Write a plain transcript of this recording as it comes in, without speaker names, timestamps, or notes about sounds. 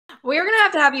We're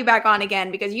going to have you back on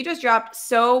again because you just dropped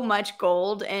so much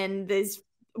gold in this,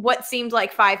 what seemed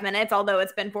like 5 minutes, although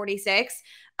it's been 46.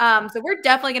 So we're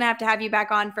definitely going to have you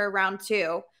back on for round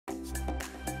two.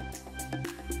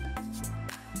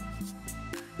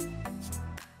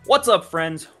 What's up,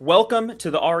 friends? Welcome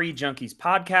to the RE Junkies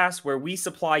podcast, where we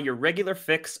supply your regular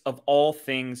fix of all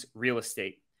things real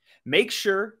estate. Make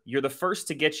sure you're the first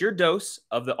to get your dose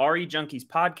of the RE Junkies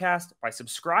podcast by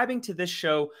subscribing to this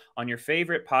show on your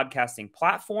favorite podcasting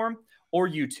platform or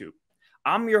YouTube.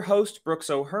 I'm your host, Brooks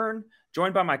O'Hearn,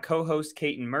 joined by my co-host,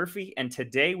 Kaiten Murphy, and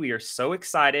today we are so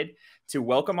excited to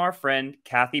welcome our friend,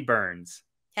 Kathy Burns.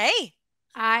 Hey.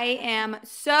 I am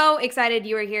so excited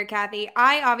you are here, Kathy.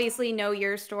 I obviously know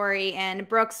your story, and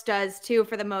Brooks does too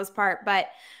for the most part, but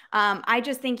I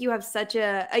just think you have such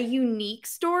a unique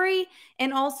story,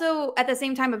 and also at the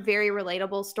same time a very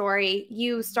relatable story.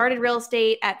 You started real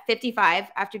estate at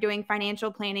 55 after doing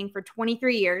financial planning for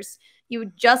 23 years. You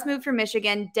just moved from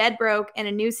Michigan, dead broke in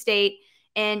a new state,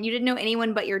 and you didn't know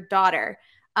anyone but your daughter.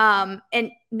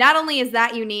 And not only is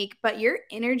that unique, but your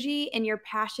energy and your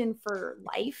passion for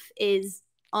life is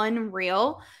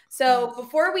unreal. So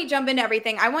before we jump into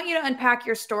everything, I want you to unpack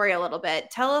your story a little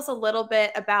bit. Tell us a little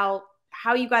bit about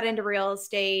how you got into real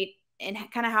estate and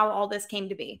kind of how all this came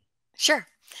to be. Sure.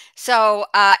 So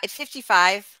at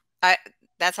 55,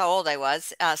 that's how old I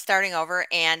was, starting over.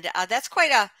 And that's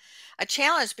quite a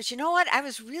challenge. But you know what? I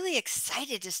was really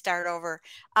excited to start over.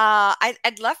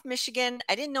 I'd left Michigan.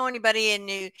 I didn't know anybody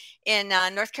in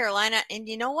North Carolina. And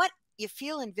you know what? You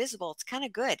feel invisible. It's kind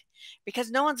of good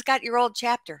because no one's got your old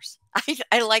chapters.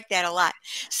 I like that a lot.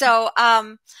 So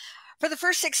for the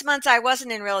first 6 months, I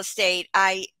wasn't in real estate.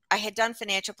 I had done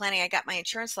financial planning. I got my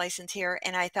insurance license here,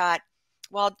 and I thought,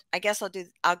 well, I guess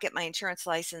I'll get my insurance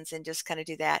license and just kind of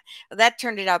do that. That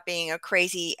turned out being a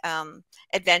crazy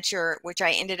adventure, which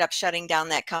I ended up shutting down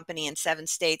that company in 7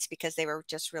 states because they were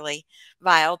just really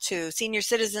vile to senior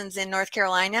citizens in North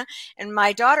Carolina. And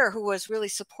my daughter, who was really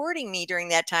supporting me during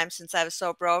that time since I was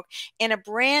so broke, and a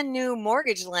brand new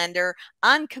mortgage lender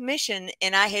on commission,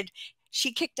 and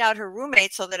she kicked out her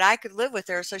roommate so that I could live with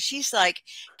her. So she's like,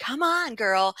 come on,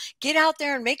 girl, get out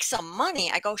there and make some money.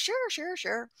 I go, sure.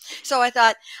 So I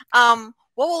thought,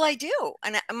 what will I do?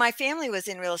 And my family was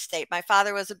in real estate. My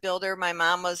father was a builder. My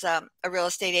mom was a real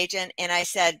estate agent. And I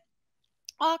said,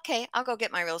 okay, I'll go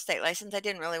get my real estate license. I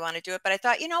didn't really want to do it, but I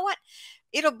thought, you know what?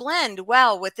 It'll blend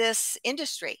well with this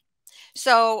industry.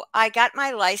 So I got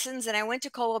my license and I went to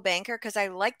Coldwell Banker because I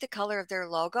liked the color of their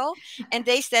logo, and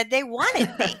they said they wanted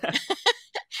me.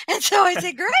 And so I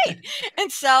said, great. And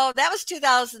so that was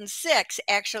 2006,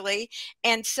 actually.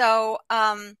 And so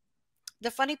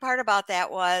the funny part about that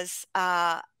was,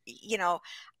 you know,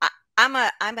 I'm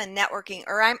a networking,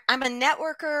 or I'm a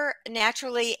networker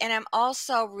naturally, and I'm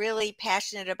also really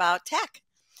passionate about tech.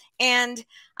 And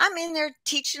I'm in there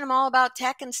teaching them all about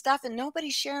tech and stuff, and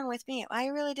nobody's sharing with me. I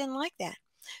really didn't like that.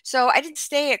 So I didn't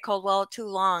stay at Coldwell too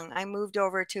long. I moved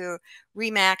over to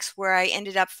Remax, where I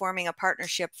ended up forming a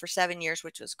partnership for 7 years,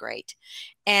 which was great.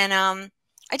 And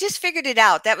I just figured it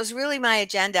out. That was really my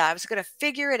agenda. I was going to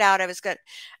figure it out.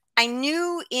 I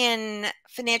knew in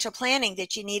financial planning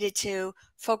that you needed to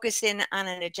focus in on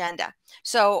an agenda.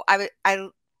 So I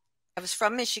was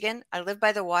from Michigan. I lived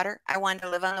by the water. I wanted to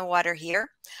live on the water here.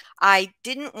 I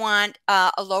didn't want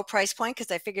a low price point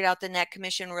because I figured out the net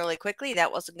commission really quickly.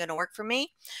 That wasn't going to work for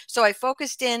me. So I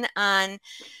focused in on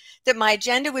that my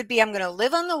agenda would be, I'm going to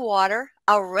live on the water.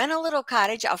 I'll rent a little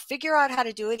cottage. I'll figure out how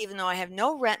to do it, even though I have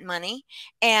no rent money.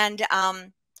 And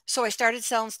so I started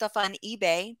selling stuff on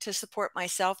eBay to support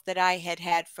myself that I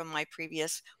had from my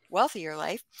previous wealthier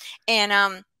life.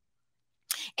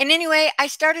 And anyway, I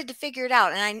started to figure it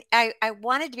out, and I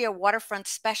wanted to be a waterfront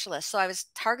specialist. So I was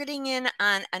targeting in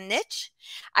on a niche.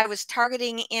 I was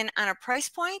targeting in on a price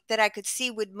point that I could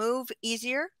see would move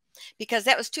easier, because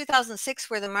that was 2006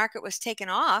 where the market was taken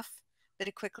off, but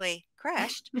it quickly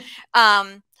crashed.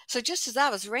 So just as I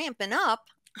was ramping up,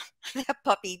 that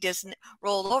puppy just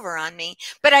rolled over on me.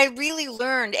 But I really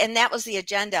learned, and that was the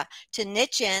agenda, to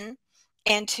niche in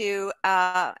and to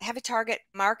have a target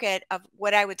market of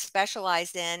what I would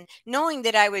specialize in, knowing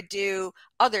that I would do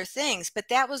other things, but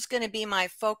that was going to be my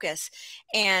focus.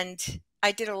 And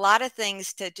I did a lot of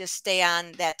things to just stay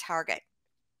on that target.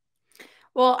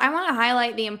 Well, I want to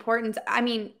highlight the importance. I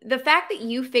mean, the fact that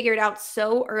you figured out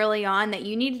so early on that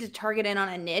you needed to target in on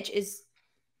a niche is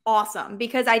awesome,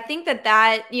 because I think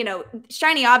that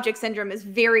shiny object syndrome is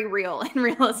very real in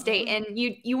real estate, and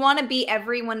you want to be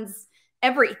everyone's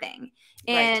everything.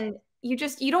 And right.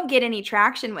 you don't get any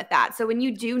traction with that. So when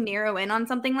you do narrow in on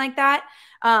something like that,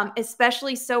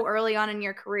 especially so early on in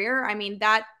your career, I mean,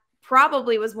 that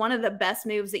probably was one of the best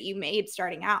moves that you made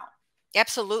starting out.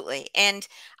 Absolutely. And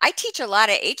I teach a lot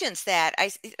of agents that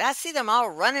I see them all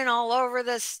running all over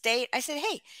the state. I said,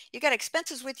 hey, you got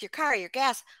expenses with your car, your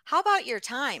gas. How about your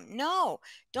time? No,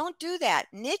 don't do that.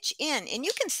 Niche in. And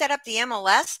you can set up the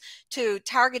MLS to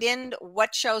target in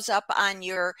what shows up on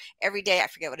your everyday, I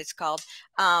forget what it's called,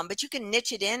 but you can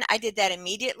niche it in. I did that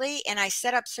immediately. And I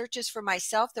set up searches for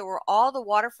myself that were all the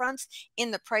waterfronts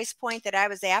in the price point that I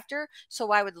was after.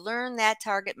 So I would learn that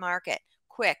target market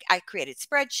quick. I created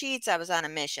spreadsheets. I was on a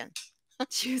mission.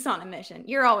 She was on a mission.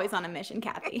 You're always on a mission,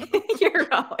 Kathy.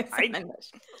 You're always on a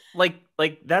mission.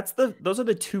 Like those are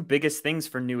the two biggest things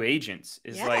for new agents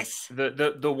is Yes.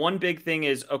 like the one big thing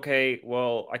is, okay,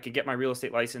 well, I could get my real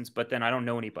estate license, but then I don't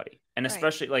know anybody. And Right.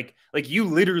 especially like you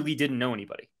literally didn't know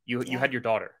anybody. You had your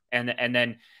daughter and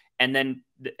then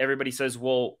everybody says,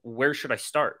 well, where should I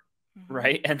start? Mm-hmm.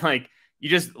 Right. And like, you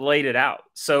just laid it out.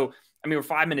 So I mean, we're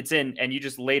 5 minutes in and you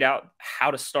just laid out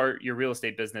how to start your real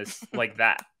estate business like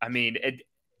that. I mean,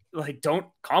 like, don't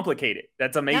complicate it.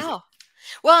 That's amazing. No.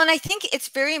 Well, and I think it's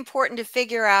very important to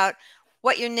figure out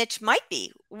what your niche might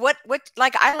be. What,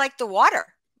 like, I like the water.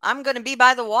 I'm going to be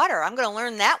by the water. I'm going to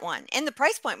learn that one. And the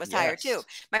price point was higher too.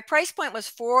 My price point was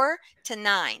 4 to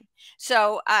 9.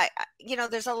 So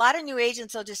there's a lot of new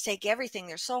agents. They'll just take everything.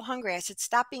 They're so hungry. I said,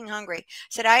 stop being hungry. I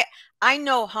said, I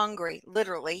know hungry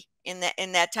literally in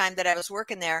that time that I was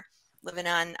working there, living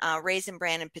on Raisin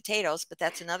Bran and potatoes, but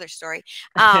that's another story.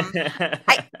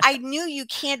 I knew you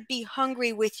can't be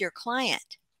hungry with your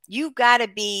client. You got to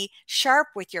be sharp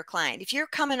with your client. If you're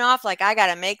coming off like, I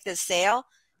got to make this sale,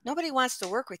 nobody wants to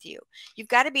work with you. You've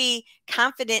got to be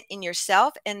confident in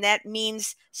yourself, and that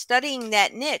means studying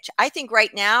that niche. I think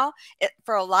right now,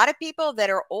 for a lot of people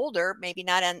that are older, maybe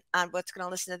not on what's going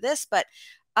to listen to this, but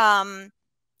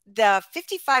the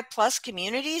 55 plus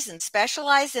communities and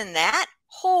specialize in that,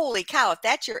 holy cow, if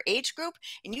that's your age group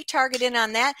and you target in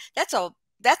on that, that's a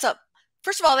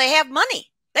first of all, they have money.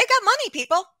 They got money,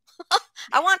 people.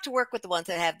 I want to work with the ones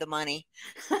that have the money.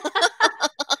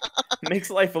 Makes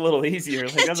life a little easier.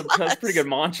 Like that's a pretty good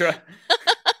mantra.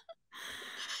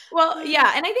 Well,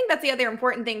 yeah. And I think that's the other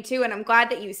important thing too. And I'm glad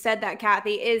that you said that,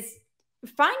 Kathy, is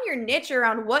find your niche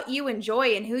around what you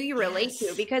enjoy and who you relate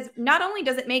to, because not only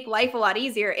does it make life a lot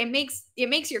easier, it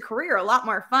makes your career a lot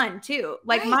more fun too.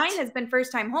 Like mine has been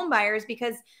first time home buyers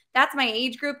because that's my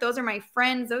age group. Those are my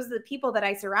friends. Those are the people that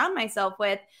I surround myself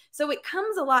with. So it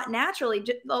comes a lot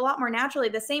more naturally,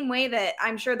 the same way that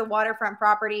I'm sure the waterfront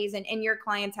properties and your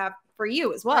clients have for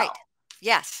you as well. Right.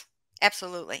 Yes,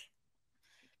 absolutely.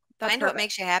 Find what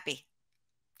makes you happy.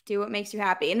 Do what makes you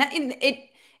happy. And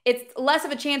it's less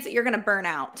of a chance that you're going to burn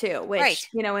out too, which,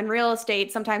 in real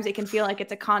estate, sometimes it can feel like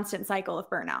it's a constant cycle of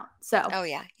burnout. So oh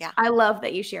yeah. I love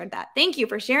that you shared that. Thank you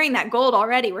for sharing that gold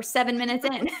already. We're 7 minutes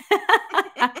in.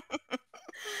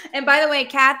 And by the way,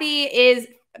 Kathy is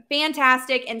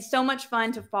fantastic and so much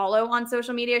fun to follow on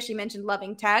social media. She mentioned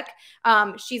loving tech.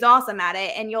 She's awesome at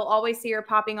it. And you'll always see her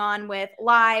popping on with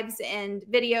lives and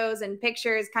videos and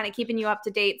pictures, kind of keeping you up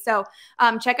to date. So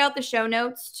check out the show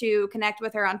notes to connect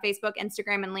with her on Facebook,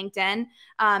 Instagram, and LinkedIn,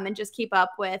 and just keep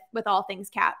up with all things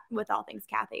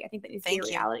Kathy. I think that needs to be a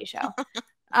reality show.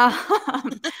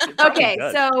 Okay.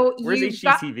 So where's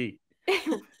HGTV?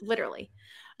 Literally.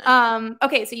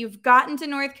 Okay, so you've gotten to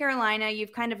North Carolina.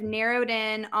 You've kind of narrowed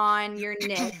in on your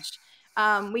niche.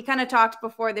 We kind of talked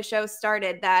before the show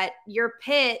started that your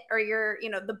pit or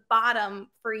the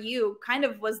bottom for you kind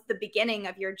of was the beginning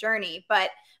of your journey. But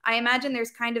I imagine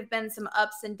there's kind of been some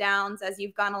ups and downs as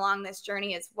you've gone along this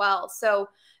journey as well. So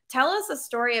tell us a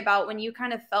story about when you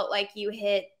kind of felt like you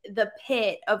hit the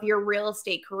pit of your real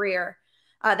estate career,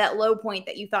 that low point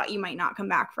that you thought you might not come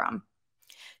back from.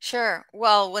 Sure.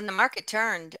 Well, when the market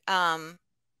turned,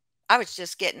 I was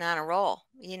just getting on a roll,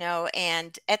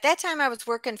 and at that time I was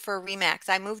working for Remax.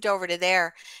 I moved over to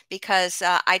there because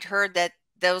I'd heard that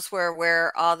those were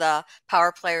where all the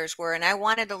power players were, and I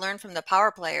wanted to learn from the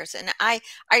power players. And I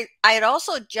had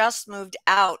also just moved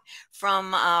out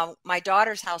from my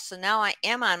daughter's house, so now I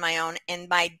am on my own. And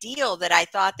my deal that I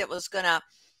thought that was going to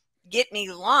get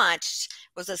me launched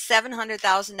was a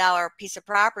 $700,000 piece of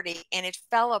property, and it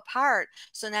fell apart.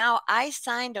 So now I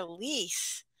signed a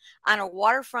lease on a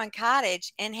waterfront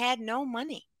cottage and had no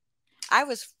money. I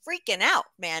was freaking out,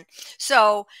 man.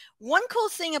 So one cool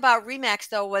thing about Remax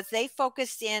though was they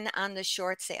focused in on the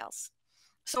short sales.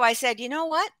 So I said, you know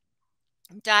what?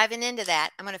 I'm diving into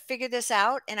that. I'm going to figure this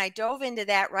out. And I dove into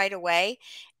that right away.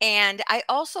 And I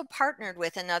also partnered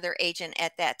with another agent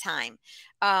at that time.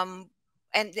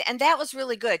 And that was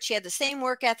really good. She had the same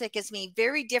work ethic as me,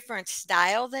 very different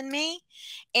style than me.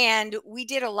 And we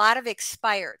did a lot of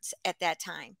expireds at that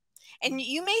time. And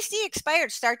you may see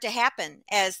expired start to happen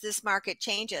as this market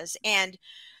changes. And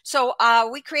so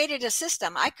we created a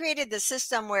system. I created the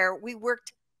system where we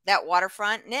worked that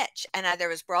waterfront niche. And there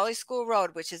was Brawley School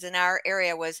Road, which is in our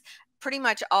area, was pretty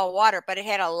much all water, but it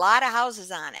had a lot of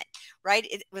houses on it, right?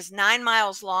 It was 9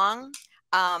 miles long.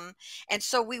 And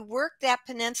so we worked that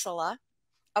peninsula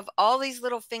of all these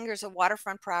little fingers of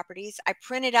waterfront properties. I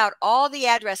printed out all the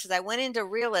addresses. I went into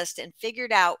Realist and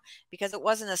figured out, because it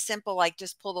wasn't a simple, like,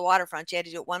 just pull the waterfront. You had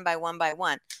to do it one by one by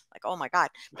one. Like, oh my God,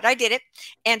 but I did it.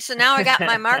 And so now I got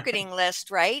my marketing list,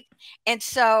 right? And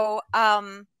so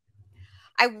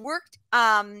I worked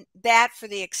that for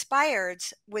the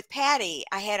expireds with Patty.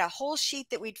 I had a whole sheet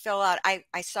that we'd fill out. I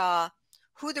saw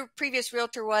who the previous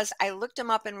realtor was. I looked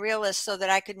them up in Realist so that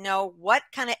I could know what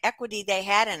kind of equity they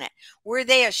had in it. Were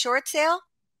they a short sale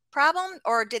problem,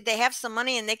 or did they have some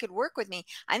money and they could work with me?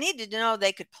 I needed to know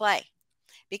they could play,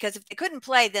 because if they couldn't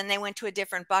play, then they went to a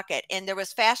different bucket, and there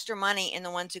was faster money in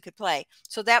the ones who could play.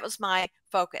 So that was my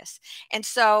focus. And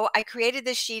so I created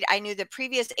this sheet. I knew the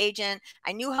previous agent.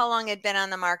 I knew how long it had been on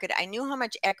the market. I knew how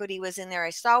much equity was in there. I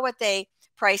saw what they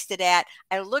priced it at.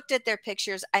 I looked at their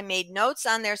pictures. I made notes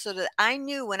on there so that I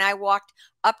knew when I walked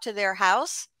up to their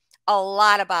house a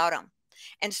lot about them.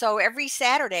 And so every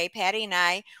Saturday, Patty and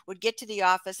I would get to the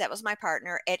office. That was my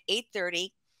partner, at 8:30.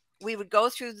 We would go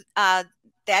through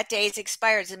that day's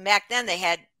expireds, and back then they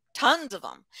had tons of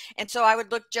them. And so I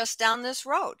would look just down this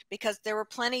road, because there were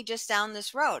plenty just down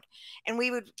this road, and we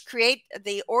would create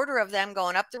the order of them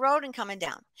going up the road and coming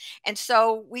down. And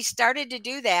so we started to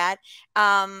do that.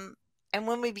 And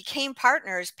when we became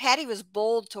partners, Patty was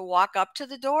bold to walk up to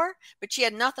the door, but she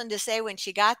had nothing to say when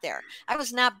she got there. I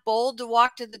was not bold to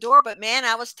walk to the door, but man,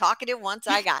 I was talkative once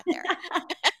I got there.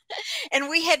 And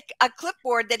we had a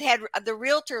clipboard that had the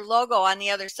realtor logo on the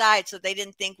other side, so they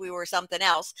didn't think we were something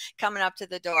else coming up to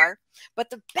the door. But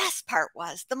the best part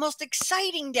was, the most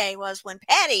exciting day was when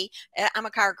Patty, I'm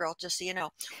a car girl, just so you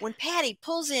know, when Patty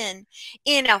pulls in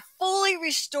a fully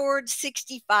restored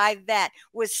 65 vet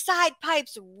with side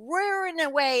pipes roaring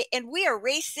away, and we are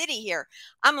Race City here.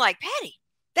 I'm like, Patty,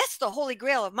 that's the holy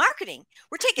grail of marketing.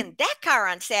 We're taking that car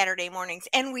on Saturday mornings.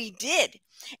 And we did.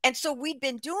 And so we'd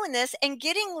been doing this and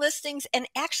getting listings and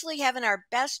actually having our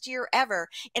best year ever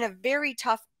in a very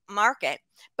tough market.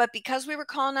 But because we were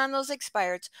calling on those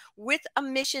expireds with a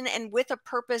mission and with a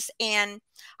purpose, and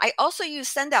I also use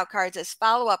send out cards as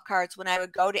follow-up cards when I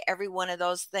would go to every one of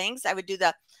those things. I would do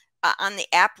the on the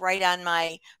app right on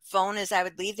my phone as I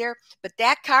would leave there. But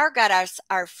that car got us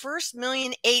our first 1.8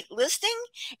 million listing,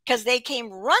 because they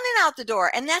came running out the door,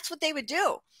 and that's what they would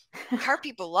do. Car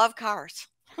people love cars.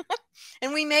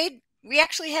 And we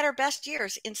actually had our best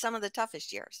years in some of the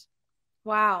toughest years.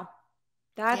 Wow.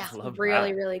 That's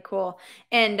really, that. really cool.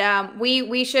 And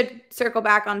we should circle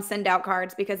back on send out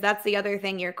cards, because that's the other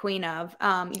thing you're queen of.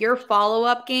 Your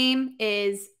follow-up game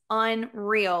is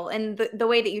unreal, and the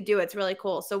way that you do it's really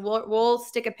cool. So we'll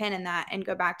stick a pin in that and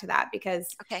go back to that,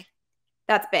 because okay,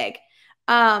 that's big.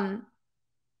 That's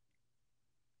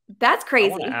crazy.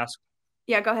 I want to ask.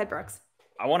 Yeah, go ahead, Brooks.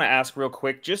 I want to ask real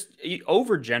quick. Just you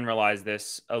overgeneralize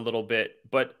this a little bit,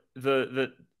 but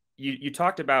you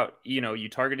talked about, you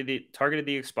targeted the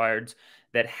expireds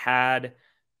that had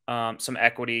some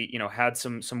equity, had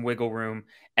some wiggle room,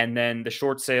 and then the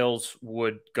short sales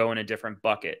would go in a different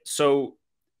bucket. So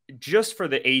just for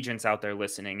the agents out there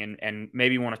listening and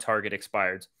maybe want to target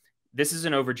expireds, this is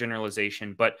an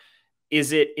overgeneralization, but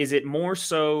is it more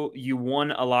so you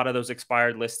won a lot of those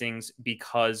expired listings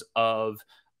because of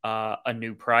a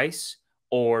new price,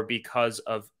 or because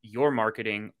of your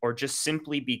marketing, or just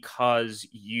simply because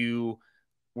you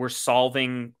were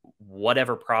solving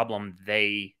whatever problem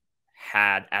they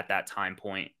had at that time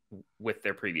point with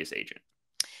their previous agent?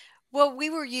 Well, we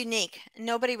were unique.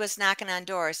 Nobody was knocking on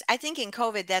doors. I think in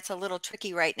COVID, that's a little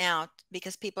tricky right now,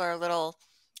 because people are a little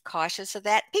cautious of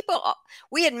that.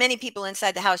 We had many people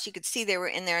inside the house. You could see they were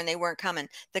in there and they weren't coming.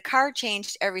 The car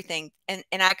changed everything, and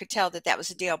I could tell that was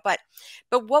a deal. But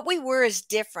what we were is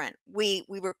different. We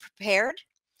were prepared.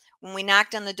 When we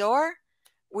knocked on the door,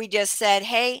 we just said,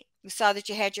 hey, we saw that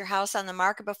you had your house on the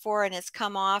market before and it's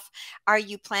come off. Are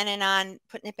you planning on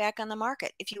putting it back on the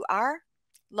market? If you are,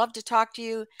 love to talk to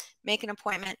you, make an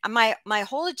appointment. My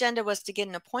whole agenda was to get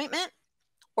an appointment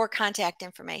or contact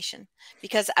information,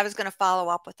 because I was going to follow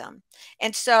up with them.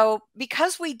 And so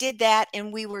because we did that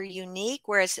and we were unique,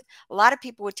 whereas a lot of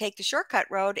people would take the shortcut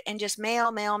road and just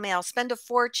mail, spend a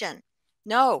fortune.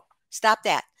 No, stop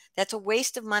that. That's a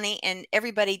waste of money, and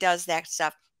everybody does that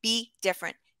stuff. Be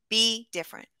different. Be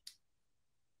different.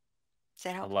 Does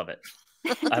that help? I love it.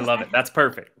 I love it. That's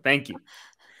perfect. Thank you.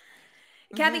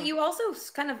 Kathy, you also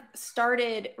kind of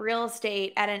started real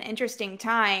estate at an interesting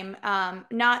time.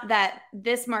 Not that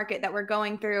this market that we're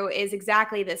going through is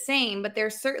exactly the same, but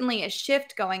there's certainly a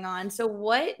shift going on. So,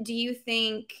 what do you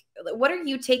think? What are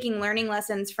you taking learning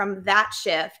lessons from that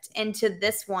shift into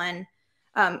this one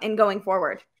and going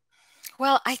forward?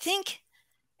 Well, I think,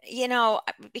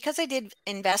 because I did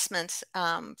investments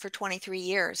for 23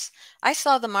 years, I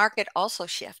saw the market also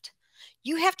shift.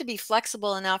 You have to be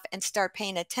flexible enough and start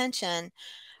paying attention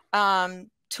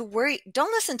to worry.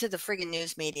 Don't listen to the friggin'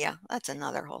 news media. That's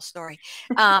another whole story.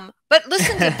 But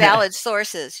listen to valid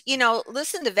sources.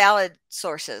 Listen to valid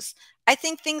sources. I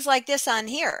think things like this on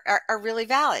here are really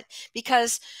valid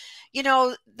because,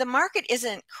 the market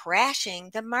isn't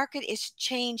crashing. The market is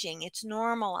changing. It's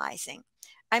normalizing.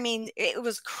 I mean, it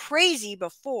was crazy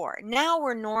before. Now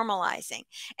we're normalizing,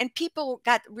 and people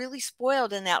got really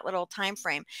spoiled in that little time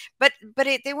frame. But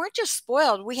they weren't just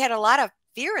spoiled. We had a lot of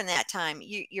fear in that time.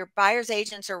 Your buyers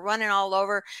agents are running all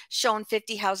over, showing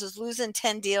 50 houses, losing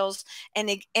 10 deals, and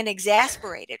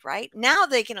exasperated. Right now,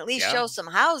 they can at least Yeah. show some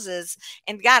houses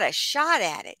and got a shot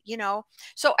at it.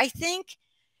 So I think.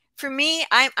 For me,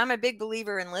 I'm a big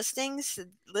believer in listings,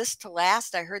 list to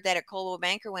last. I heard that at Coldwell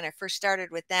Banker when I first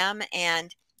started with them,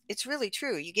 and it's really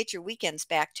true. You get your weekends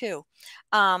back too.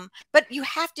 But you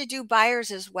have to do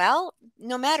buyers as well,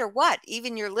 no matter what.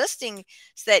 Even your listings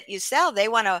that you sell, they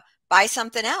want to buy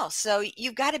something else. So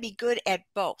you've got to be good at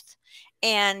both.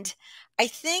 And I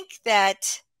think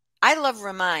that I love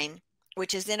Remind,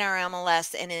 which is in our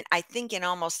MLS, and I think in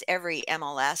almost every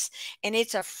MLS. And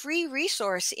it's a free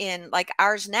resource in like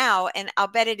ours now, and I'll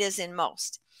bet it is in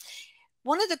most.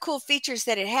 One of the cool features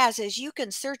that it has is you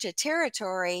can search a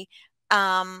territory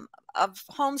of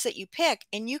homes that you pick,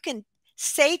 and you can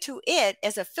say to it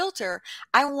as a filter,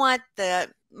 I want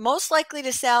the most likely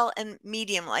to sell and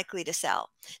medium likely to sell.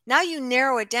 Now you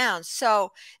narrow it down.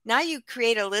 So now you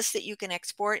create a list that you can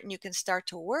export and you can start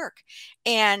to work.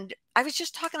 And I was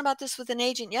just talking about this with an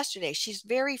agent yesterday. She's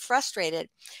very frustrated.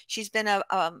 She's been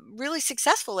a really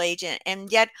successful agent,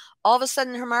 and yet all of a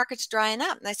sudden her market's drying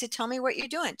up. And I said, tell me what you're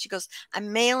doing. She goes,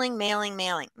 I'm mailing.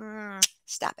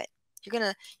 Stop it.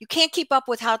 You can't keep up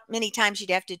with how many times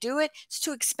you'd have to do it. It's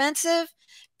too expensive.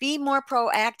 Be more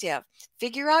proactive.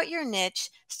 Figure out your niche.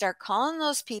 Start calling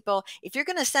those people. If you're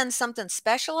going to send something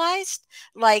specialized,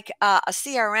 like a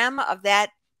CRM of that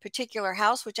particular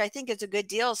house, which I think is a good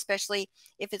deal, especially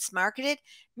if it's marketed,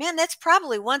 man, that's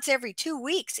probably once every 2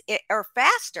 weeks or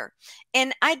faster.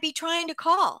 And I'd be trying to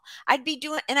call.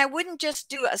 And I wouldn't just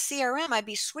do a CRM. I'd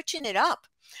be switching it up.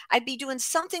 I'd be doing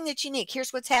something that's unique.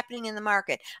 Here's what's happening in the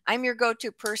market. I'm your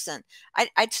go-to person.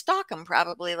 I'd stalk them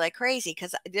probably like crazy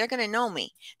because they're going to know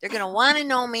me. They're going to want to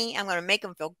know me. I'm going to make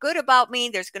them feel good about me.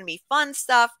 There's going to be fun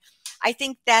stuff. I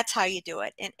think that's how you do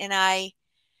it. And I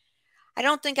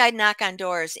don't think I'd knock on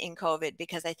doors in COVID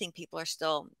because I think people are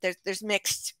still, there's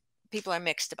mixed, people are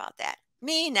mixed about that.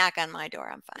 Me, knock on my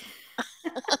door. I'm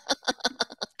fine.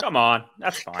 Come on.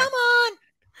 That's fine. Come on.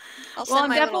 I'll Well, send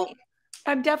my little.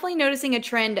 I'm definitely noticing a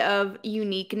trend of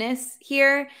uniqueness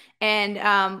here. And,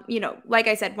 like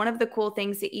I said, one of the cool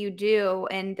things that you do,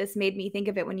 and this made me think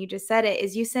of it when you just said it,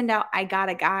 is you send out I Got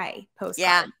a Guy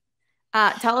postcard.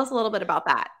 Yeah. Tell us a little bit about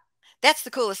that. That's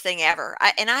the coolest thing ever.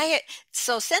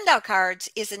 So Send Out Cards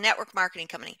is a network marketing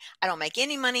company. I don't make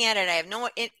any money at it. I have no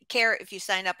care if you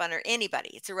sign up under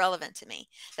anybody. It's irrelevant to me.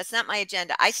 That's not my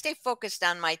agenda. I stay focused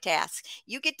on my tasks.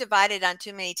 You get divided on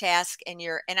too many tasks and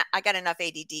I got enough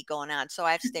ADD going on, so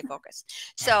I have to stay focused.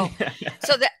 So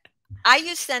I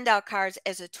use Send Out Cards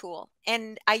as a tool,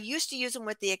 and I used to use them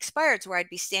with the expireds where I'd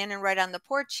be standing right on the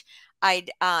porch.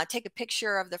 I'd take a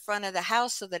picture of the front of the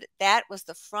house so that was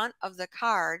the front of the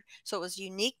card. So it was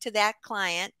unique to that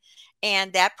client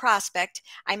and that prospect.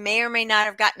 I may or may not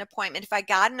have gotten an appointment. If I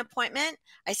got an appointment,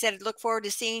 I said, look forward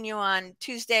to seeing you on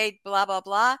Tuesday, blah, blah,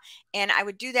 blah. And I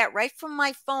would do that right from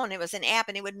my phone. It was an app,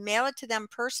 and it would mail it to them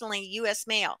personally, US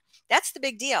mail. That's the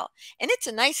big deal. And it's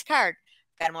a nice card.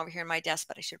 Got them over here on my desk,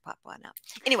 but I should pop one up.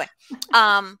 Anyway,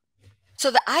 so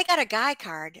the I Got a Guy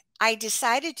card, I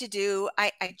decided to do,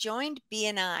 I joined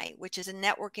BNI, which is a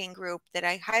networking group that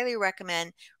I highly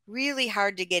recommend, really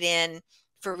hard to get in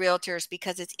for realtors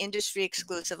because it's industry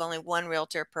exclusive, only one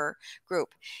realtor per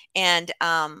group. And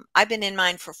I've been in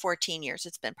mine for 14 years.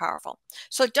 It's been powerful.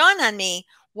 So it dawned on me,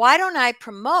 why don't I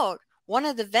promote one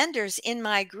of the vendors in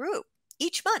my group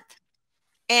each month?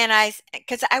 And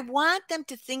because I want them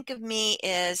to think of me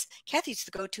as Kathy's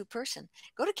the go-to person.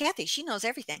 Go to Kathy. She knows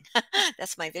everything.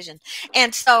 That's my vision.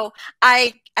 And so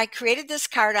I created this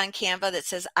card on Canva that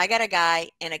says, I got a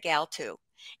guy and a gal too.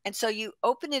 And so you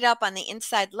open it up on the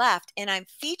inside left, and I'm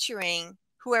featuring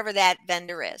whoever that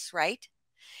vendor is, right?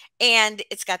 And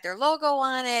it's got their logo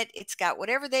on it. It's got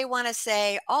whatever they want to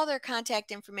say, all their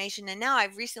contact information. And now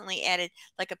I've recently added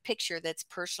like a picture that's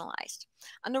personalized.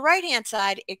 On the right-hand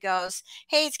side, it goes,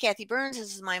 hey, it's Kathy Burns.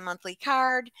 This is my monthly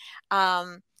card.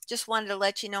 Just wanted to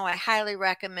let you know I highly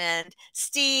recommend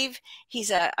Steve.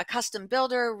 He's a custom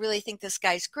builder. Really think this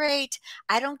guy's great.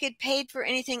 I don't get paid for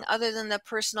anything other than the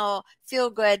personal feel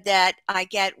good that I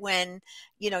get when,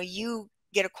 you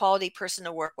get a quality person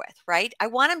to work with, right? I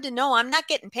want them to know I'm not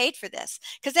getting paid for this,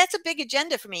 because that's a big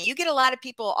agenda for me. You get a lot of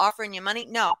people offering you money.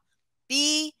 No,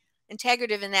 be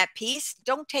integrative in that piece.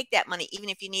 Don't take that money, even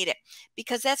if you need it,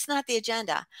 because that's not the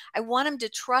agenda. I want them to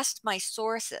trust my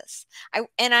sources.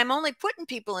 And I'm only putting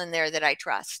people in there that I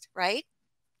trust, right?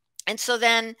 And so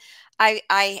then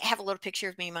I have a little picture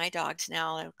of me and my dogs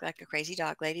now. I look like a crazy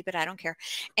dog lady, but I don't care.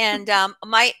 And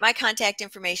my contact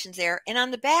information's there. And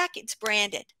on the back, it's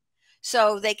branded.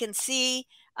 So they can see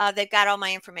they've got all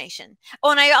my information. Oh,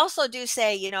 and I also do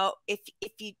say,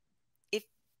 if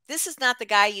this is not the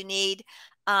guy you need,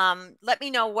 let me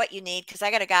know what you need, because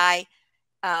I got a guy.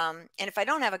 And if I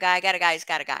don't have a guy, I got a guy who's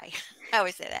got a guy. I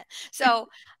always say that. So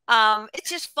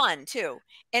it's just fun too.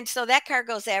 And so that card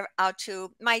goes out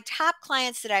to my top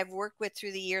clients that I've worked with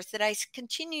through the years that I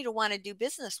continue to want to do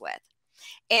business with.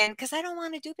 And because I don't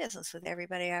want to do business with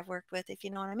everybody I've worked with, if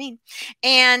you know what I mean.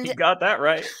 And You got that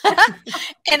right.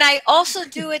 and I also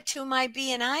do it to my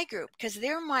BNI group, because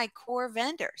they're my core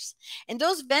vendors. And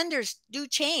those vendors do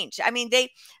change. I mean,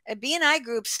 BNI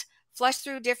groups flush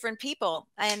through different people.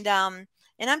 And I'm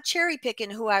cherry picking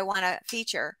who I want to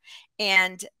feature.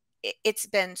 And it's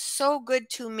been so good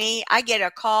to me. I get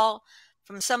a call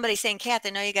from somebody saying, Kath,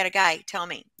 I know you got a guy. Tell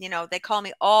me. They call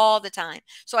me all the time.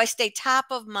 So I stay top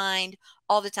of mind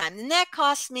all the time. And that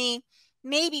costs me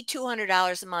maybe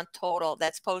 $200 a month total.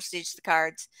 That's postage, the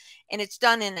cards. And it's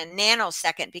done in a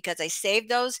nanosecond, because I save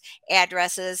those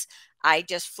addresses. I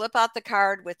just flip out the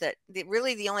card with it.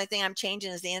 Really, the only thing I'm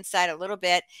changing is the inside a little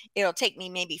bit. It'll take me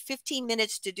maybe 15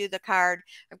 minutes to do the card.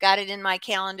 I've got it in my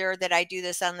calendar that I do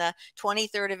this on the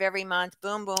 23rd of every month.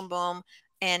 Boom, boom, boom.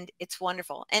 And it's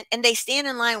wonderful. And they stand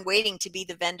in line waiting to be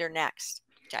the vendor next,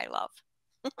 which I love.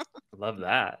 Love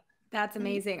that. That's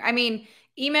amazing. I mean,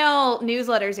 email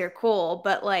newsletters are cool,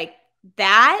 but like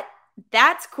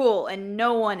that's cool, and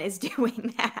no one is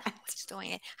doing that. It's doing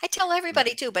it. I tell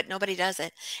everybody too, but nobody does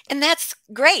it. And that's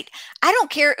great. I don't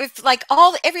care if like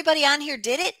everybody on here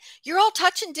did it. You're all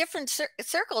touching different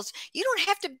circles. You don't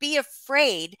have to be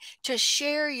afraid to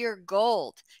share your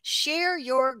gold. Share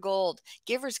your gold.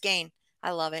 Giver's gain. I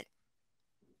love it.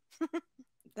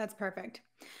 That's perfect.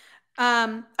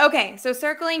 Okay, so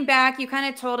circling back, you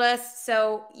kind of told us,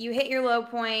 so you hit your low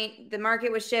point, the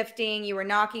market was shifting, you were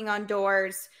knocking on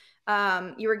doors,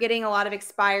 you were getting a lot of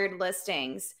expired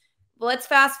listings. Let's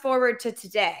fast forward to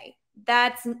today.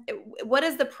 What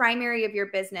is the primary of your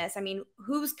business? I mean,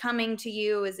 who's coming to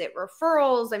you? Is it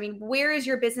referrals? I mean, where is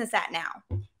your business at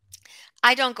now?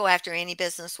 I don't go after any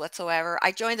business whatsoever.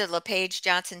 I joined the LePage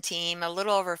Johnson team a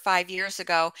little over 5 years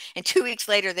ago, and 2 weeks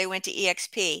later they went to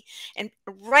EXP. And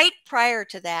right prior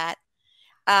to that,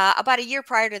 about a year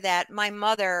prior to that, my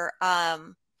mother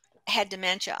had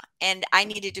dementia, and I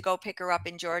needed to go pick her up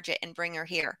in Georgia and bring her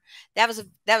here. That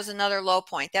was another low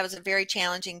point. That was a very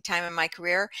challenging time in my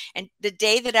career. And the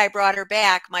day that I brought her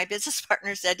back, my business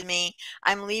partner said to me,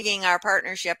 "I'm leaving our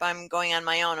partnership. I'm going on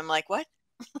my own." I'm like, "What?"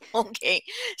 Okay.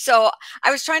 So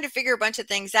I was trying to figure a bunch of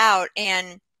things out.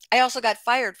 And I also got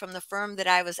fired from the firm that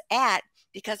I was at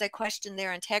because I questioned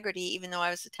their integrity, even though I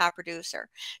was the top producer.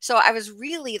 So I was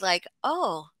really like,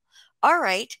 oh, all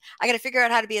right, I got to figure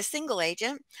out how to be a single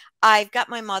agent. I've got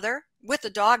my mother with a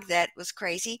dog that was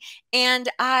crazy. And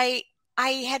I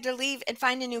had to leave and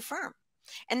find a new firm.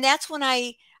 And that's when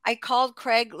I called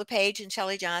Craig LePage and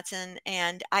Shelley Johnson,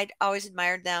 and I'd always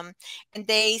admired them. And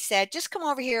they said, just come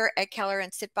over here at Keller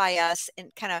and sit by us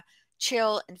and kind of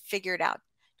chill and figure it out.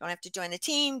 Don't have to join the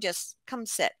team, just come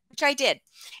sit, which I did.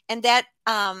 And that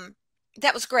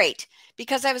was great,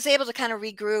 because I was able to kind of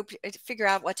regroup, figure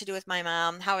out what to do with my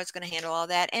mom, how I was going to handle all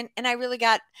that. And I really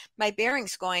got my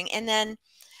bearings going. And then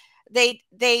they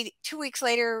 2 weeks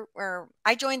later, or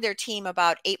I joined their team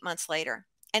about 8 months later.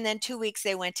 And then 2 weeks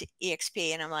they went to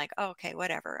EXP, and I'm like, oh, okay,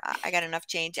 whatever. I got enough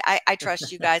change. I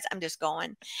trust you guys. I'm just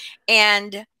going.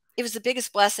 And it was the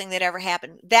biggest blessing that ever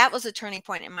happened. That was a turning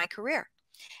point in my career.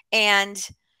 And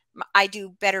I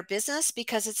do better business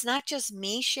because it's not just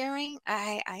me sharing.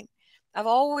 I've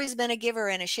always been a giver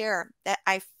and a sharer. That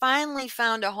I finally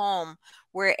found a home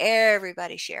where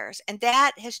everybody shares. And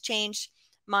that has changed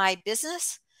my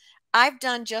business. I've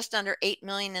done just under 8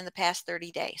 million in the past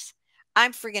 30 days.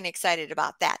 I'm freaking excited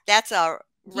about that. That's a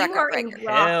You record are a breaker.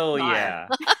 rock Hell star. yeah.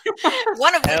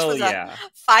 One of which Hell was a yeah.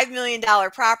 $5 million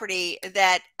property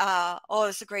that,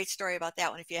 it's a great story about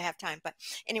that one if you have time. But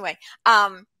anyway,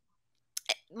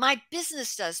 my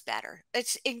business does better.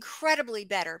 It's incredibly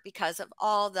better because of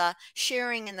all the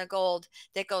sharing and the gold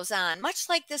that goes on. Much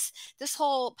like this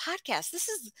whole podcast. This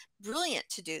is brilliant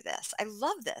to do this. I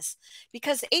love this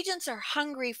because agents are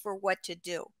hungry for what to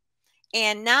do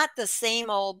and not the same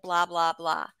old blah blah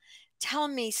blah. Tell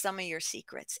me some of your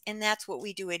secrets. And that's what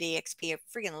we do at EXP. I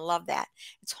freaking love that.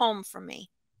 It's home for me.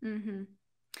 Mm-hmm.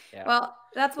 Yeah. Well,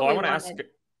 that's what Well, I we want to wanted. ask.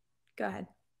 Go ahead.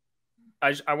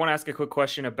 I want to ask a quick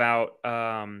question about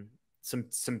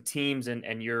some teams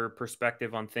and your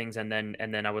perspective on things, and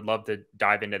then I would love to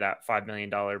dive into that $5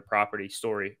 million property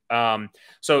story.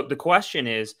 So the question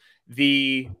is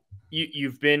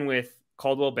you've been with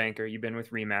Coldwell Banker, you've been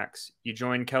with Remax, you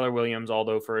joined Keller Williams,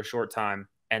 although for a short time,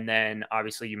 and then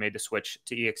obviously you made the switch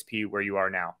to EXP where you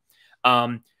are now.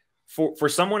 For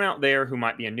someone out there who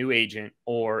might be a new agent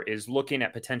or is looking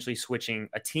at potentially switching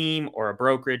a team or a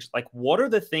brokerage, like what are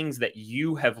the things that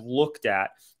you have looked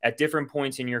at different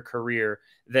points in your career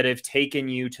that have taken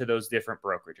you to those different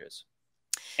brokerages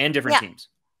and different teams?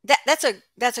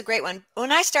 That's a great one.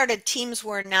 When I started, teams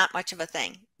were not much of a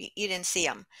thing. You didn't see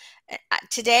them.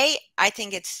 Today, I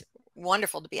think it's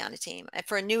wonderful to be on a team.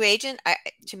 For a new agent,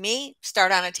 to me,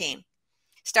 start on a team.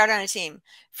 Start on a team.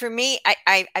 For me,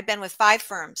 I've been with 5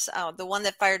 firms. The one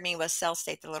that fired me was Cell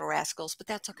State, the little rascals, but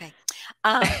that's okay.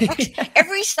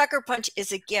 Every sucker punch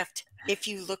is a gift if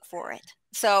you look for it.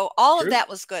 So all of that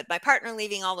was good. My partner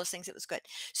leaving, all those things, it was good.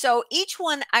 So each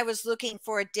one, I was looking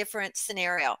for a different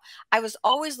scenario. I was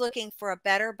always looking for a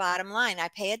better bottom line. I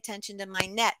pay attention to my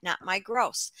net, not my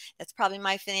gross. That's probably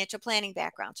my financial planning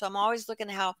background. So I'm always looking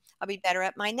at how I'll be better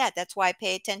at my net. That's why I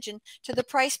pay attention to the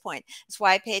price point. That's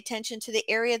why I pay attention to the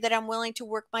area that I'm willing to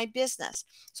work my business.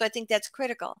 So I think that's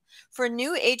critical. For a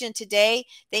new agent today,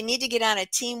 they need to get on a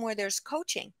team where there's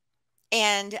coaching.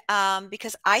 And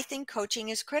because I think coaching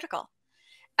is critical.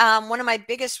 One of my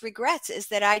biggest regrets is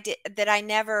that I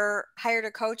never hired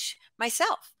a coach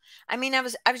myself. I mean, I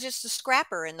was just a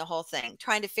scrapper in the whole thing,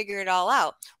 trying to figure it all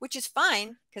out, which is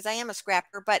fine because I am a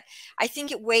scrapper, but I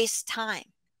think it wastes time.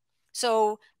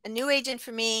 So a new agent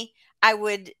for me, I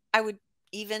would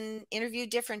even interview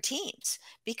different teams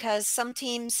because some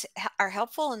teams are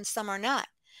helpful and some are not.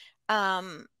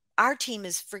 Um, our team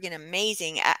is friggin'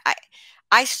 amazing.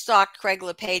 I stalked Craig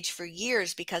LePage for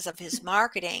years because of his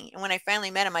marketing. And when I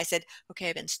finally met him, I said, okay,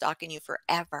 I've been stalking you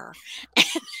forever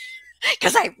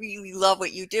because I really love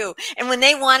what you do. And when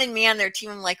they wanted me on their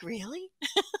team, I'm like, really?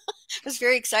 It was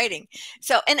very exciting.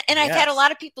 So, and I've had a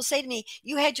lot of people say to me,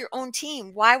 you had your own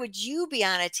team. Why would you be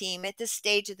on a team at this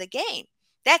stage of the game?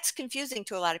 That's confusing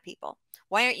to a lot of people.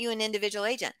 Why aren't you an individual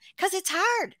agent? Because it's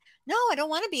hard. No, I don't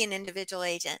want to be an individual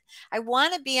agent. I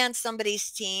want to be on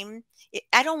somebody's team.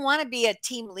 I don't want to be a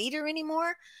team leader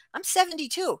anymore. I'm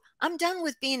 72. I'm done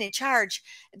with being in charge.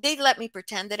 They let me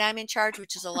pretend that I'm in charge,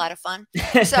 which is a lot of fun.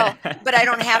 So, but I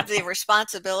don't have the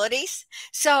responsibilities.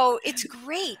 So it's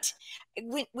great.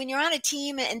 When you're on a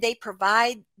team and they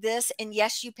provide this, and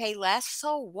yes, you pay less,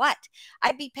 so what?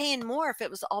 I'd be paying more if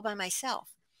it was all by myself.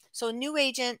 So a new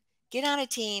agent, get on a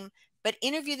team, but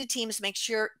interview the teams, make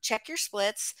sure, check your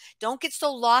splits. Don't get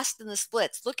so lost in the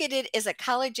splits. Look at it as a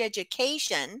college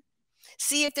education.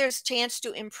 See if there's a chance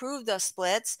to improve those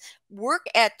splits, work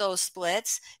at those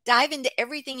splits, dive into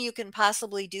everything you can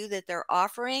possibly do that they're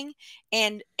offering,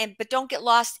 but don't get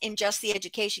lost in just the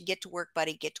education. Get to work,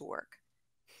 buddy, get to work.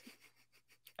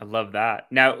 I love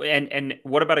that. Now, and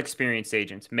what about experienced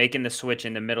agents making the switch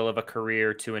in the middle of a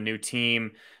career to a new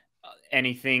team?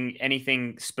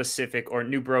 Anything specific, or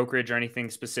new brokerage, or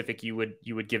anything specific you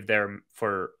would give them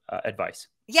for advice?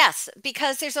 Yes,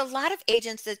 because there's a lot of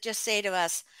agents that just say to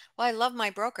us, "Well, I love my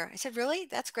broker." I said, "Really?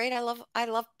 That's great. I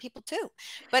love people too.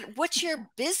 But what's your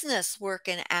business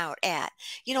working out at?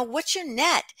 What's your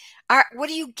net? What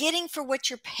are you getting for what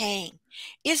you're paying?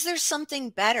 Is there something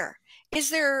better? Is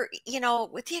there,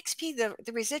 with the XP,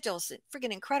 the residuals,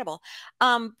 freaking incredible.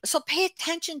 So pay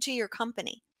attention to your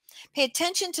company. Pay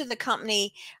attention to the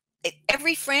company.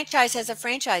 Every franchise has a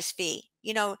franchise fee.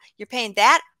 You're paying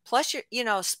that plus your,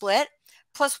 split.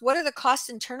 Plus, what are the costs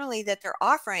internally that they're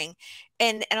offering?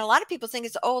 And a lot of people think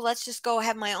it's, oh, let's just go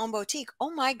have my own boutique.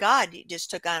 Oh my God, you just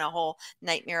took on a whole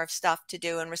nightmare of stuff to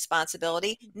do and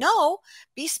responsibility. No,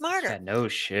 be smarter. Yeah, no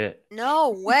shit. No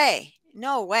way.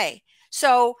 No way.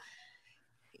 So,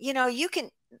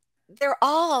 they're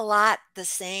all a lot the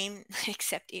same,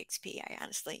 except EXP. I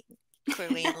honestly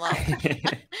clearly in love.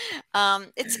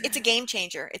 It's a game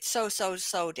changer. It's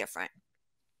so different.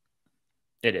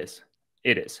 It is.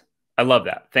 I love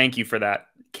that. Thank you for that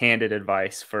candid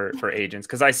advice for agents,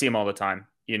 because I see them all the time,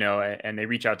 you know, and they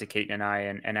reach out to Kate and I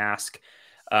and ask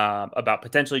about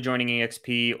potentially joining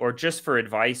EXP or just for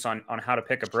advice on how to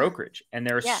pick a Sure. brokerage. And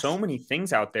there are so Yes. many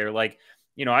things out there. Like,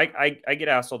 you know, I get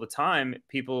asked all the time.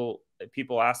 People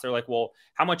ask, they're like, well,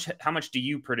 how much do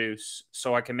you produce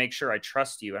so I can make sure I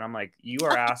trust you? And I'm like, you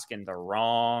are asking the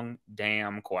wrong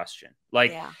damn question.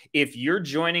 Like, Yeah. if you're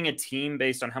joining a team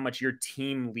based on how much your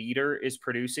team leader is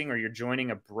producing, or you're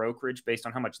joining a brokerage based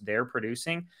on how much they're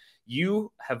producing, you've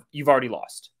already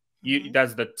lost.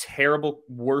 That's the terrible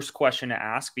worst question to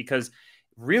ask, because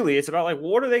really it's about like,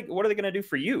 well, what are they going to do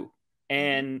for you?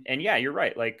 And yeah, you're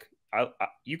right. Like,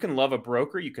 you can love a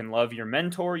broker, you can love your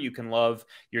mentor, you can love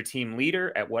your team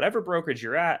leader at whatever brokerage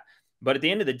you're at, but at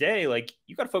the end of the day, like,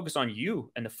 you got to focus on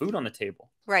you and the food on the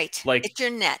table. Right. Like, It's your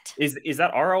net. is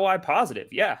that ROI positive?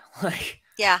 Yeah. Like,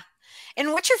 Yeah.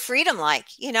 And what's your freedom like?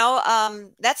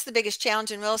 That's the biggest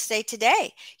challenge in real estate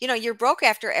today. You're broke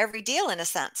after every deal in a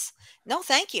sense. No,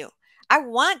 thank you.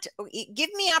 Give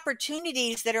me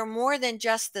opportunities that are more than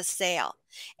just the sale.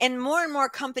 And more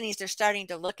companies are starting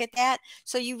to look at that.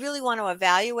 So you really want to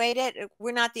evaluate it.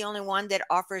 We're not the only one that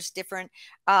offers different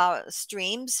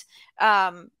streams.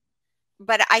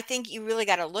 But I think you really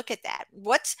got to look at that.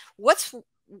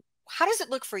 How does it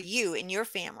look for you and your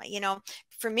family?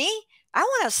 For me, I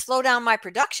want to slow down my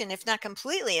production, if not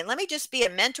completely, and let me just be a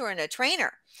mentor and a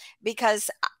trainer, because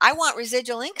I want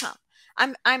residual income.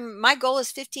 My goal is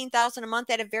 15,000 a month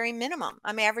at a very minimum.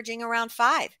 I'm averaging around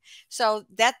 5. So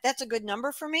that's a good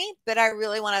number for me, but I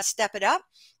really want to step it up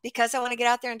because I want to get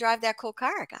out there and drive that cool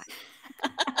car I got.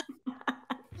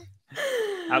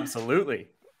 absolutely.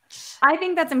 I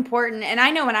think that's important. And I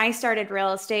know when I started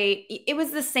real estate, it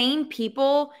was the same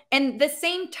people and the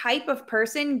same type of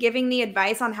person giving the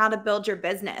advice on how to build your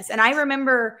business. And I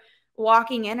remember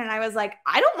walking in and I was like,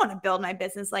 I don't want to build my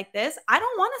business like this. I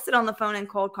don't want to sit on the phone and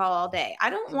cold call all day. I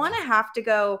don't want to have to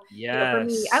go, for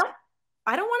me, Yes.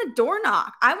 I don't want to door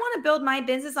knock. I want to build my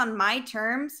business on my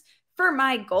terms for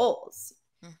my goals.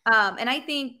 And I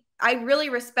think I really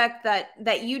respect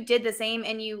that you did the same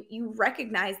and you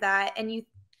recognize that, and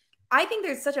I think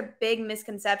there's such a big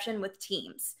misconception with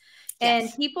teams. And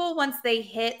Yes. people,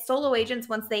 solo agents,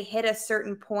 once they hit a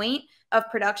certain point of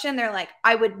production, they're like,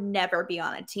 I would never be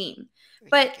on a team.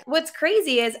 But what's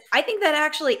crazy is I think that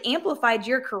actually amplified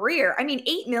your career. I mean,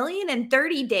 8 million in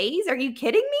 30 days. Are you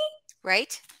kidding me?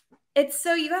 Right. It's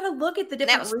so you got to look at the And that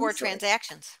different was 4 resources.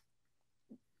 transactions.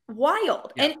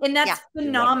 Wild. Yeah. And that's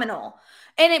phenomenal.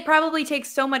 And it probably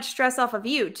takes so much stress off of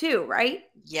you too, right?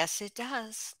 Yes, it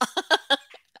does.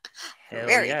 Hell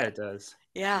Very yeah, good. it does.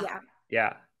 Yeah.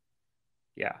 Yeah.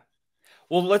 Yeah.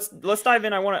 Well, let's dive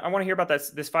in. I want to hear about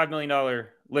this $5 million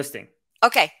listing.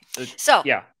 Okay. So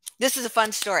yeah, this is a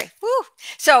fun story. Woo.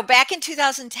 So back in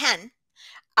 2010,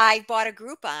 I bought a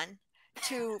Groupon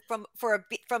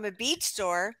from a bead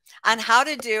store on how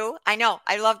to do. I know,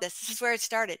 I love this. This is where it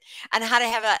started. On how to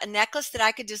have a necklace that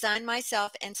I could design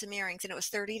myself and some earrings, and it was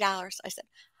 $30. I said,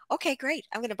 okay, great.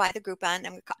 I'm going to buy the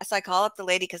Groupon. So I call up the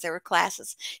lady because there were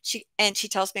classes. She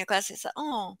tells me a class. I said,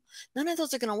 oh, none of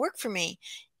those are going to work for me.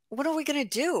 What are we going to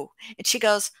do? And she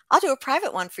goes, I'll do a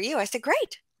private one for you. I said,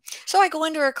 great. So I go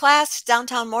into her class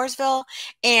downtown Mooresville,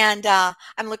 and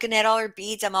I'm looking at all her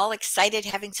beads. I'm all excited,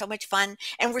 having so much fun.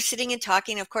 And we're sitting and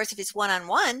talking. Of course, if it's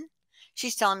one-on-one,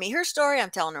 she's telling me her story. I'm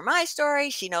telling her my story.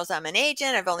 She knows I'm an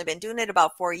agent. I've only been doing it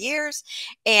about 4 years.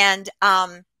 And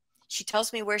she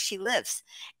tells me where she lives.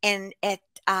 And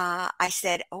I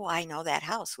said, oh, I know that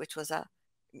house, which was a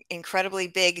incredibly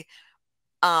big,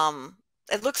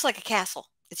 it looks like a castle.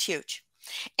 It's huge.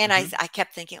 And I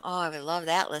kept thinking, oh, I would love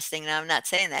that listing. And I'm not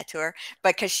saying that to her,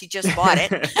 but because she just bought it.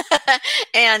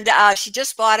 And she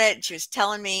just bought it. And she was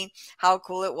telling me how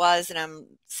cool it was. And I'm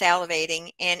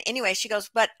salivating. And anyway, she goes,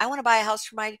 but I want to buy a house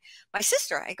for my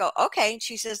sister. I go, okay. And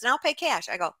she says, and I'll pay cash.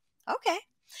 I go, okay.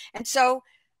 And so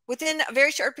within a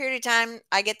very short period of time,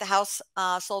 I get the house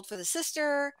sold for the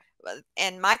sister,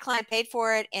 and my client paid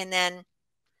for it. And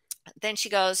then she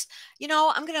goes,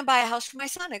 I'm going to buy a house for my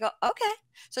son. I go, okay.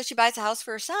 So she buys a house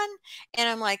for her son. And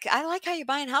I'm like, I like how you're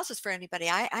buying houses for anybody.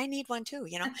 I need one too,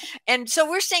 And so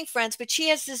we're staying friends, but she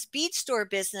has this bead store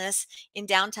business in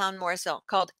downtown Mooresville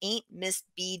called Ain't Miss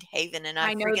Bead Haven. And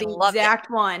I know freaking the loved it. exact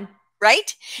one.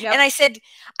 Right? Yep. And I said,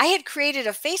 I had created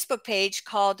a Facebook page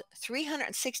called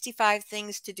 365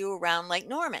 Things to Do Around Lake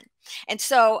Norman. And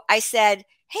so I said,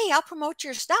 hey, I'll promote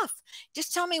your stuff.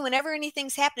 Just tell me whenever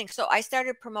anything's happening. So I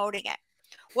started promoting it.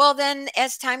 Well, then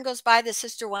as time goes by, the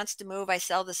sister wants to move. I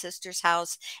sell the sister's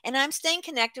house, and I'm staying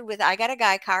connected with, I got a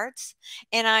guy cards,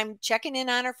 and I'm checking in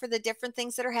on her for the different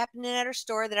things that are happening at her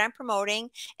store that I'm promoting.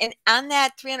 And on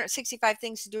that 365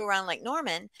 things to do around Lake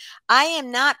Norman, I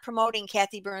am not promoting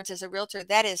Kathy Burns as a realtor.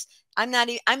 That is,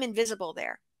 I'm invisible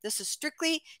there. This is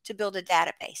strictly to build a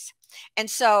database. And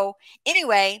so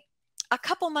anyway, a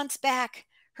couple months back,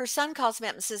 her son calls me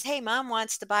up and says, "Hey, mom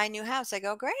wants to buy a new house." I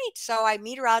go, "Great." So I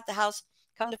meet her out at the house.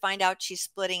 Come to find out, she's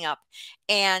splitting up,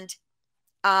 and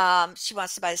she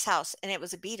wants to buy this house, and it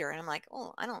was a beater. And I'm like,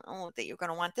 "Oh, I don't know that you're going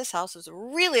to want this house." It was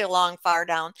really a long far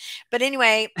down. But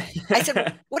anyway, I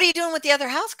said, "What are you doing with the other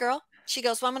house, girl?" She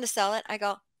goes, "Well, I'm going to sell it." I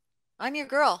go, "I'm your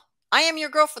girl. I am your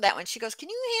girl for that one." She goes, "Can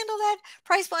you handle that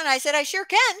price point?" I said, "I sure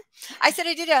can." I said,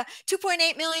 "I did a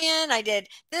 2.8 million. I did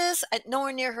this,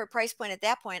 nowhere near her price point at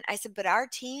that point." I said, "But our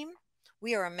team,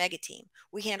 we are a mega team.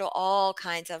 We handle all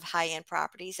kinds of high-end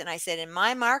properties." And I said, "And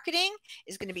my marketing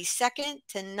is going to be second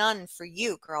to none for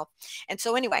you, girl." And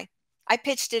so anyway, I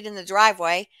pitched it in the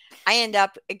driveway. I end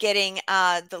up getting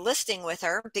the listing with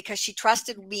her because she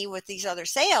trusted me with these other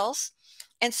sales.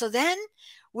 And so then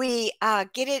we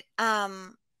get it.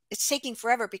 It's taking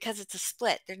forever because it's a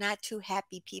split. They're not two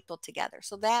happy people together.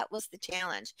 So that was the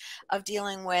challenge of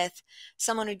dealing with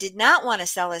someone who did not want to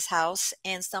sell his house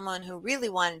and someone who really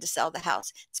wanted to sell the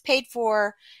house. It's paid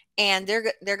for, and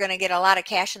they're going to get a lot of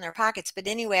cash in their pockets. But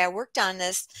anyway, I worked on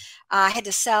this. I had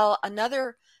to sell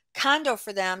another condo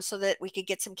for them so that we could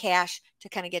get some cash to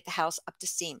kind of get the house up to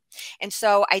steam. And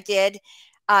so I did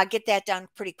get that done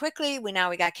pretty quickly. We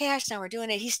got cash. Now we're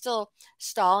doing it. He's still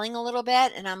stalling a little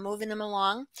bit, and I'm moving him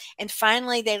along. And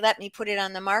finally, they let me put it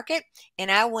on the market,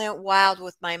 and I went wild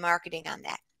with my marketing on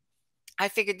that. I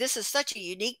figured this is such a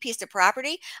unique piece of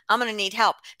property. I'm going to need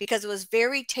help because it was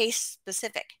very taste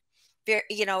specific. Very,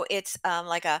 it's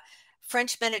like a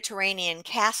French Mediterranean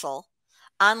castle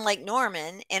on Lake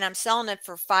Norman, and I'm selling it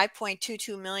for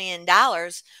 $5.22 million.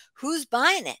 Who's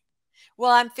buying it?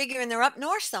 Well, I'm figuring they're up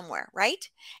north somewhere, right?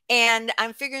 And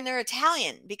I'm figuring they're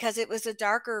Italian because it was a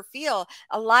darker feel.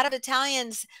 A lot of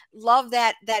Italians love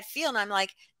that feel. And I'm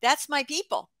like, that's my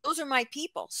people. Those are my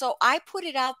people. So I put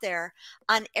it out there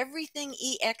on everything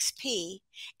EXP.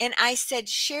 And I said,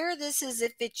 share this as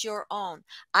if it's your own.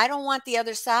 I don't want the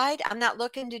other side. I'm not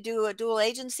looking to do a dual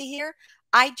agency here.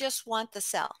 I just want the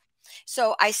sell.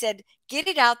 So I said, get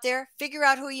it out there, figure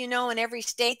out who you know in every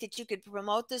state that you could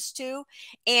promote this to.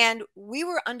 And we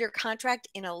were under contract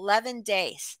in 11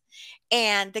 days.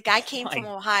 And the guy came from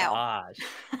Ohio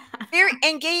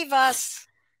and gave us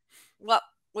what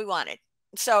we wanted.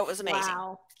 So it was amazing.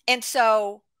 Wow. And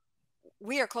so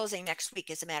we are closing next week,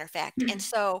 as a matter of fact. And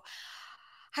so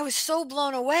I was so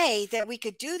blown away that we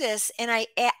could do this. And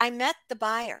I met the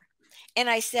buyer and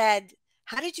I said,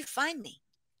 "How did you find me?"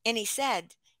 And he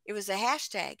said, it was a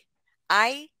hashtag.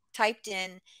 I typed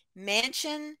in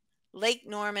mansion, Lake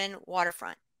Norman,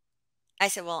 waterfront. I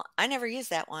said, "Well, I never used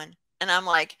that one." And I'm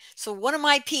like, so one of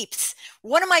my peeps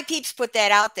put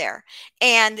that out there,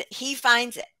 and he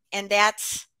finds it. And that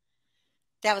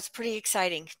was pretty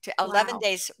exciting. 11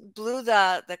 days blew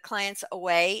the clients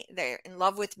away. They're in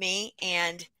love with me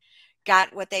and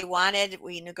got what they wanted.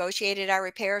 We negotiated our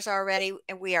repairs already,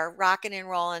 and we are rocking and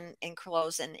rolling and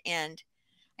closing. And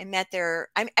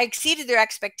I exceeded their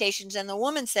expectations. And the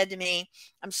woman said to me,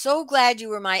 "I'm so glad you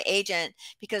were my agent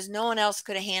because no one else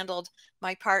could have handled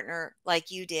my partner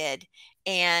like you did."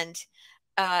 And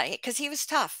because he was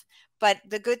tough. But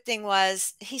the good thing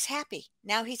was he's happy.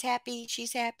 Now he's happy.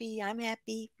 She's happy. I'm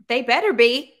happy. They better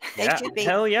be. They should be.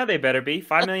 Hell yeah, they better be.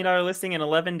 $5 million listing in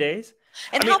 11 days.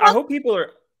 And I mean, I hope people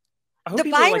are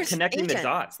like connecting the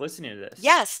dots listening to this.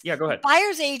 Yes. Yeah, go ahead. The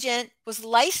buyer's agent was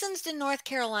licensed in North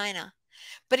Carolina,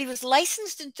 but he was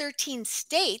licensed in 13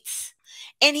 states,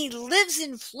 and he lives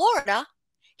in Florida.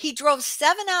 He drove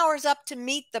 7 hours up to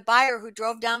meet the buyer who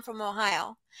drove down from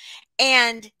Ohio.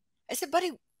 And I said,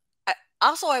 "Buddy,"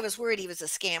 also I was worried he was a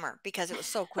scammer because it was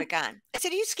so quick on. I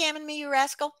said, "Are you scamming me, you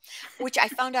rascal?" Which I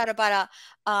found out about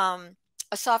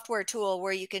a software tool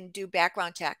where you can do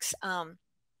background checks. I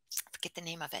forget the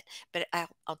name of it, but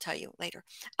I'll tell you later.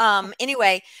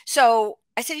 Anyway, so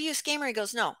I said, "Are you a scammer?" He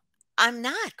goes, "No, I'm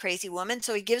not, crazy woman."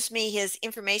 So he gives me his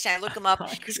information. I look him up.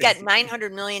 He's got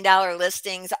 $900 million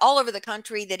listings all over the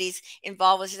country that he's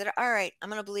involved with. He said, "All right, I'm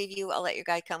going to believe you. I'll let your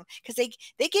guy come." Because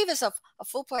they gave us a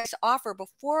full price offer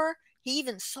before he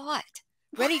even saw it,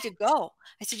 ready to go.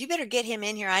 I said, "You better get him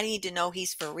in here. I need to know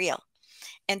he's for real."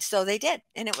 And so they did.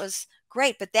 And it was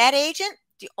great. But that agent,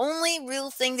 the only real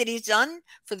thing that he's done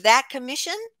for that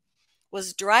commission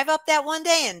was drive up that one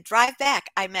day and drive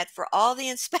back. I met for all the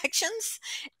inspections,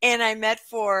 and I met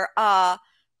for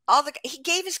he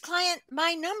gave his client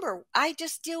my number. I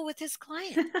just deal with his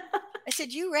client. I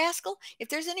said, you rascal, if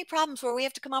there's any problems where we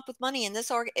have to come up with money in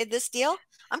this deal,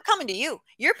 I'm coming to you.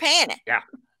 You're paying it. Yeah.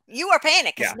 You are paying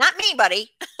it, because not me,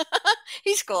 buddy.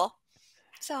 He's cool.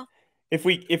 So if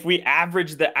we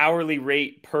average the hourly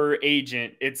rate per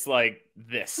agent, it's like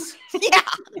this. Yeah.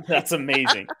 That's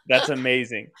amazing. That's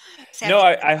amazing. No,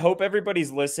 I hope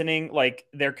everybody's listening, like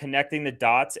they're connecting the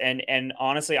dots. And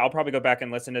honestly, I'll probably go back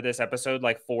and listen to this episode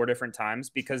like 4 different times,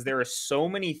 because there are so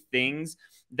many things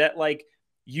that like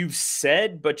you've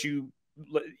said, but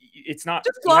it's not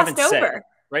just glossed over. Said,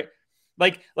 right?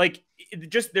 Like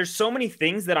just there's so many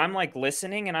things that I'm like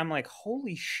listening and I'm like,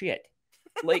 holy shit.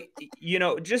 Like, you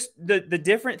know, just the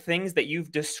different things that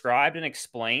you've described and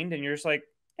explained, and you're just like,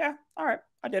 yeah, all right,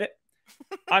 I did it.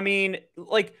 I mean,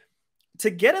 like, to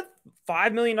get a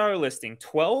 $5 million listing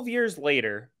 12 years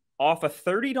later off a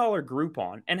 $30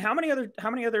 Groupon, and how many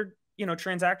other you know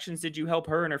transactions did you help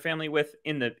her and her family with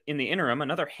in the interim?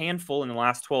 Another handful in the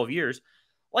last 12 years.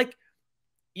 Like,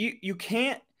 you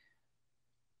can't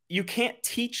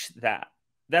teach that.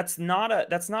 That's not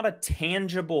a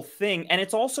tangible thing. And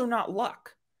it's also not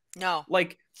luck. No,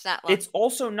 like it's not luck. It's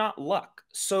also not luck.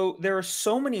 So there are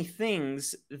so many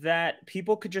things that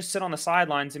people could just sit on the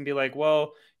sidelines and be like,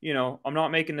 well, you know, I'm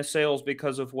not making the sales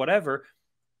because of whatever.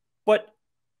 But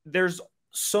there's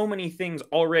so many things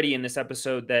already in this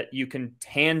episode that you can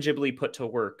tangibly put to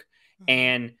work.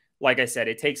 And like I said,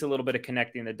 it takes a little bit of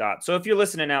connecting the dots. So if you're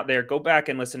listening out there, go back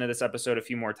and listen to this episode a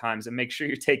few more times and make sure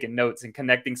you're taking notes and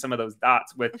connecting some of those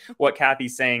dots with what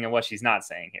Kathy's saying and what she's not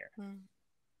saying here.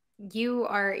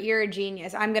 You're a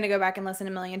genius. I'm going to go back and listen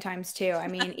a million times too. I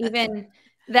mean, even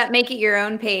that Make It Your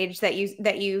Own page that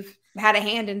you've had a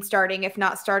hand in starting, if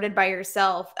not started by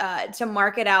yourself, to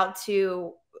market out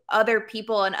to other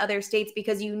people in other states,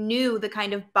 because you knew the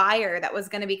kind of buyer that was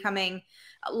going to be coming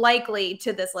likely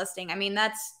to this listing. I mean,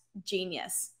 that's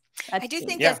genius. I do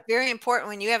think that's very important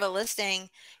when you have a listing.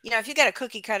 You know, if you got a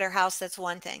cookie cutter house, that's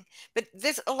one thing, but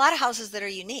there's a lot of houses that are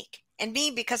unique. And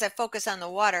me, because I focus on the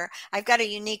water, I've got a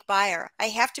unique buyer. I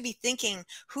have to be thinking,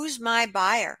 who's my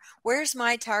buyer? Where's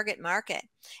my target market?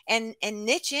 And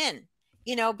niche in,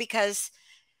 you know, because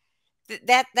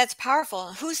that's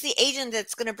powerful. Who's the agent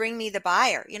that's going to bring me the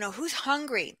buyer? You know, who's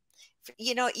hungry?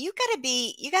 You know, you got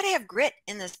to have grit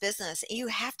in this business. You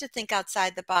have to think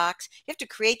outside the box. You have to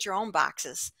create your own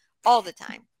boxes all the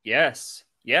time. Yes.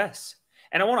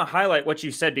 And I want to highlight what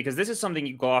you said, because this is something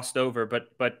you glossed over,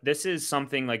 but this is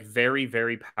something like very,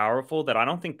 very powerful that I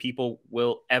don't think people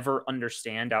will ever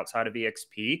understand outside of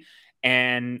EXP.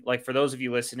 And like, for those of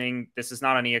you listening, this is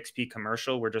not an EXP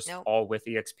commercial. We're just all with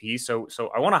EXP.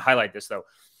 So I want to highlight this though.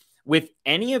 With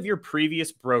any of your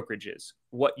previous brokerages,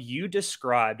 what you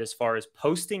described as far as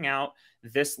posting out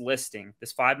this listing,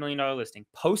 this $5 million listing,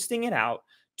 posting it out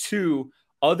to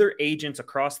other agents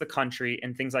across the country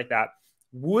and things like that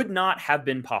would not have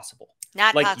been possible.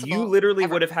 Not like possible, you literally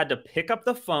ever. would have had to pick up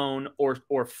the phone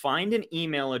or find an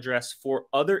email address for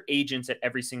other agents at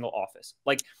every single office.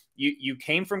 Like you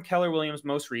came from Keller Williams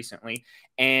most recently,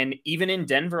 and even in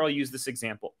Denver, I'll use this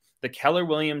example. The Keller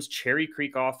Williams Cherry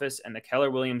Creek office and the Keller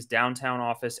Williams downtown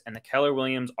office and the Keller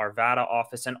Williams Arvada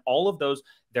office, and all of those,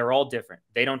 they're all different.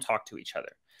 They don't talk to each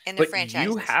other. And but franchises.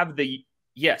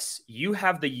 you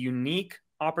have the unique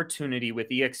opportunity with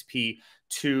EXP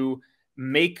to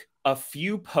make a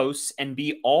few posts and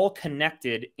be all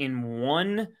connected in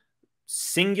one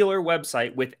singular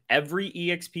website with every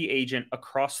EXP agent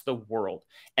across the world.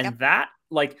 And that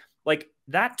like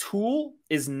that tool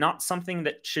is not something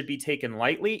that should be taken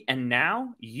lightly. And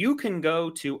now you can go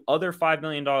to other $5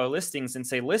 million listings and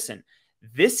say, listen,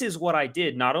 this is what I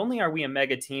did. Not only are we a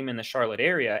mega team in the Charlotte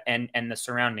area and the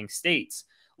surrounding states,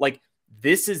 like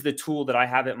this is the tool that I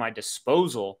have at my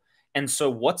disposal. And so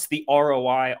what's the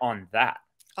ROI on that?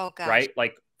 Oh, gosh. Right?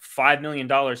 Like $5 million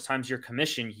times your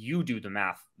commission, you do the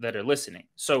math that are listening.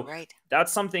 So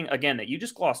that's something, again, that you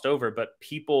just glossed over, but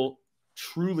people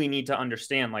truly need to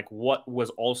understand like what was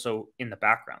also in the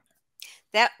background.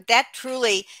 That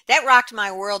truly, that rocked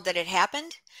my world that it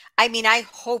happened. I mean, I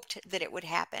hoped that it would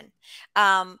happen.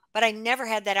 But I never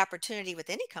had that opportunity with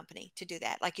any company to do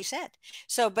that, like you said.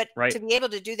 So, but to be able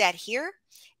to do that here,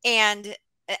 and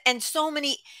so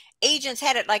many agents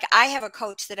had it. Like I have a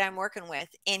coach that I'm working with,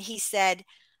 and he said,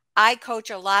 I coach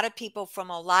a lot of people from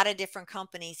a lot of different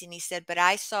companies. And he said, but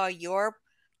I saw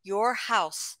your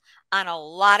house on a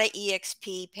lot of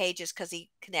EXP pages, because he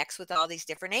connects with all these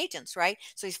different agents, right?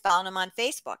 So he's following them on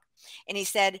Facebook. And he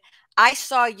said, I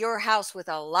saw your house with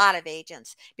a lot of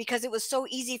agents, because it was so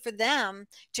easy for them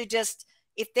to just,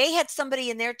 if they had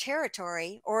somebody in their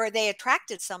territory or they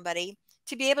attracted somebody,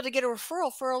 to be able to get a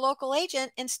referral for a local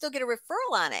agent and still get a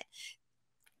referral on it.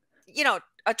 You know,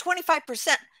 a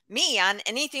 25%, me on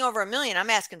anything over $1 million, I'm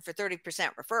asking for 30%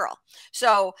 referral.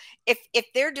 So if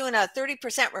they're doing a 30%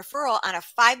 referral on a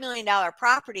 $5 million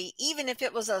property, even if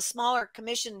it was a smaller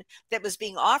commission that was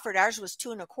being offered, ours was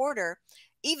 2.25,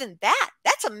 even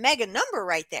that's a mega number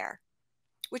right there,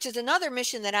 which is another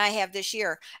mission that I have this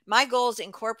year. My goal is to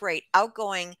incorporate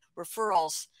outgoing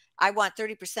referrals. I want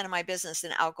 30% of my business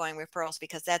in outgoing referrals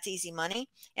because that's easy money.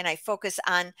 And I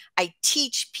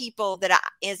teach people that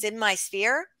is in my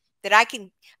sphere that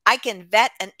I can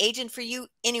vet an agent for you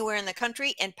anywhere in the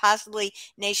country and possibly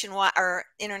nationwide or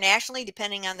internationally,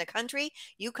 depending on the country.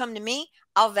 You come to me,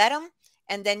 I'll vet them.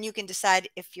 And then you can decide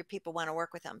if your people want to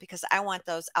work with them, because I want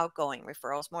those outgoing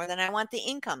referrals more than I want the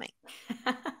incoming.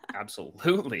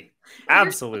 Absolutely.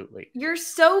 Absolutely. You're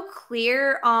so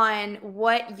clear on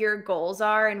what your goals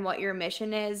are and what your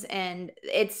mission is. And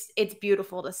it's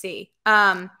beautiful to see.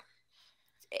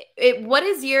 What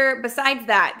is besides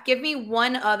that, give me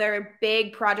one other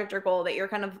big project or goal that you're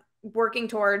kind of working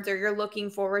towards or you're looking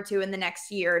forward to in the next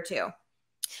year or two.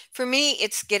 For me,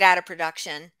 it's get out of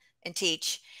production and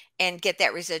teach and get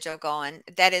that residual going.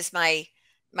 That is my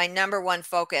number one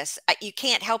focus. I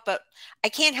can't help but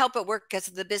work because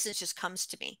the business just comes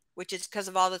to me, which is because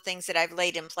of all the things that I've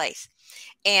laid in place.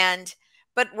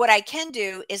 But what I can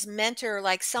do is mentor,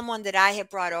 like someone that I have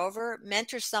brought over,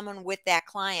 mentor someone with that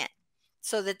client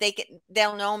so that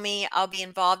they'll know me. I'll be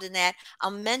involved in that.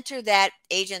 I'll mentor that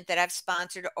agent that I've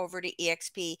sponsored over to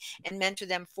EXP and mentor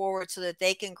them forward so that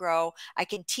they can grow. I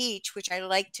can teach, which I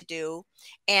like to do,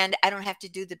 and I don't have to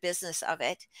do the business of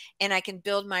it. And I can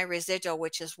build my residual,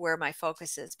 which is where my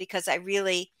focus is, because I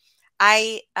want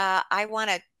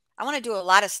to do a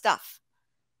lot of stuff.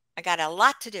 I got a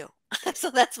lot to do.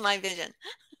 So that's my vision.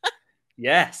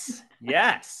 Yes.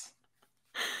 Yes.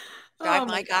 Drive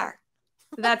my car.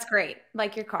 That's great.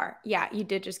 Like your car. Yeah, you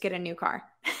did just get a new car.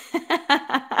 We're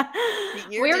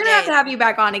going to have you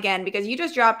back on again because you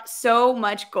just dropped so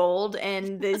much gold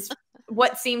in this,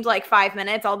 what seemed like 5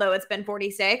 minutes, although it's been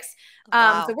 46.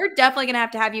 Wow. So we're definitely going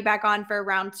to have you back on for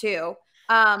round 2.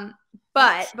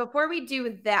 But before we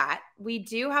do that, we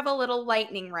do have a little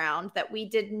lightning round that we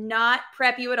did not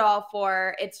prep you at all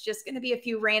for. It's just going to be a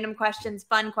few random questions,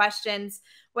 fun questions.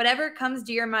 Whatever comes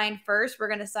to your mind first, we're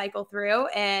going to cycle through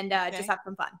and just have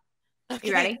some fun. Okay.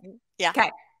 You ready? Yeah.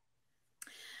 Okay.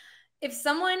 If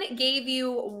someone gave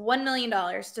you $1 million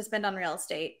to spend on real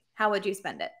estate, how would you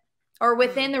spend it? Or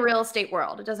within the real estate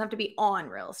world? It doesn't have to be on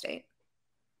real estate.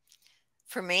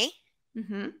 For me?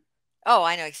 Mm-hmm. Oh,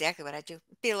 I know exactly what I do.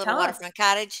 Be a little waterfront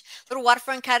cottage. Little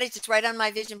waterfront cottage. It's right on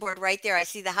my vision board right there. I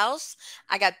see the house.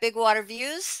 I got big water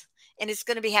views, and it's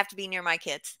going to have to be near my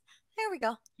kids. There we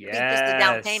go. Yes. It'll be just a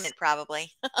down payment,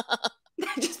 probably.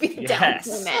 Just be the down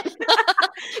payment.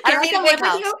 I don't need a big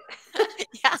house.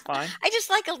 Yeah, it's fine. I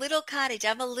just like a little cottage.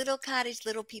 I'm a little cottage,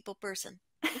 little people person.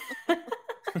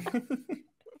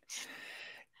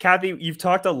 Kathy, you've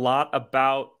talked a lot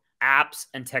about apps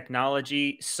and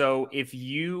technology. So if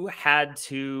you had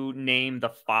to name the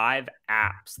 5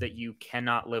 apps that you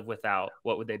cannot live without,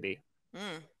 what would they be?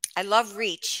 I love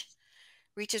Reach.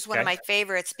 Reach is one of my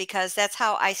favorites because that's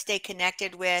how I stay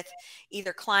connected with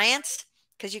either clients,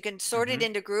 because you can sort it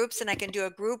into groups, and I can do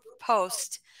a group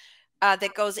post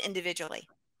that goes individually.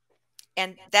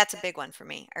 And that's a big one for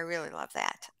me. I really love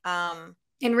that.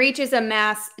 And Reach is a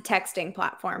mass texting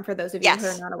platform for those of you who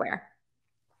are not aware.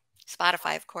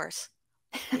 Spotify, of course.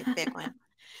 Be a big one.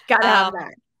 Gotta have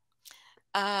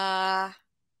that.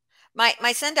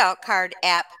 My send out card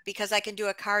app, because I can do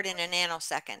a card in a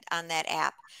nanosecond on that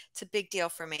app. It's a big deal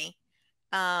for me.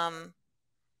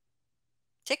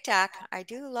 TikTok. I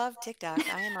do love TikTok.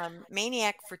 I am a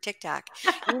maniac for TikTok.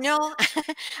 You know,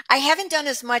 I haven't done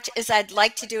as much as I'd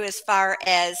like to do as far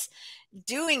as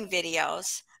doing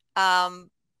videos.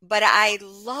 But I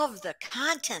love the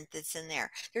content that's in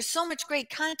there. There's so much great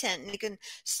content, and you can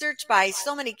search by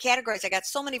so many categories. I got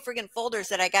so many friggin' folders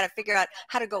that I got to figure out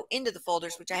how to go into the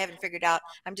folders, which I haven't figured out.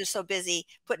 I'm just so busy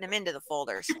putting them into the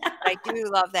folders. But I do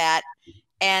love that.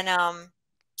 And I'm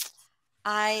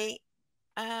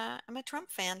a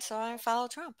Trump fan, so I follow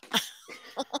Trump.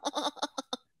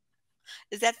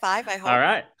 Is that 5? I hope. All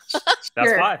right. That's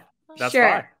 5. That's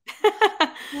 5.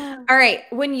 All right.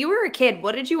 When you were a kid,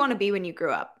 what did you want to be when you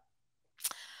grew up?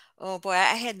 Oh boy,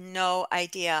 I had no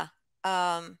idea.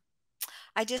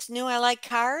 I just knew I liked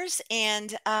cars,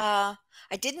 and I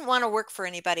didn't want to work for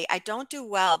anybody. I don't do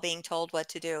well being told what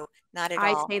to do. Not at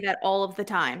all. I say that all of the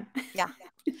time. Yeah.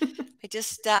 I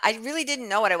I really didn't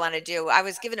know what I wanted to do. I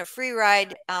was given a free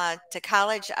ride to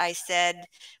college. I said,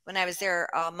 when I was there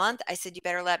a month, I said, you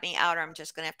better let me out or I'm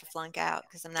just going to have to flunk out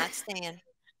because I'm not staying.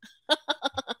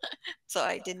 So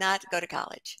I did not go to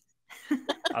college.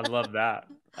 I love that.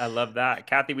 I love that.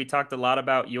 Kathy, we talked a lot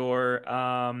about your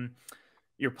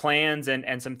plans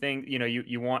and some things,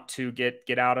 you want to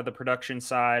get out of the production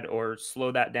side or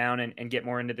slow that down and get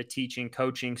more into the teaching,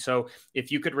 coaching. So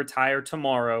if you could retire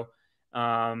tomorrow,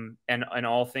 and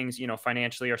all things,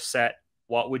 financially are set,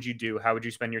 what would you do? How would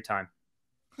you spend your time?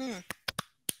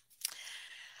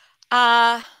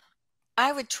 I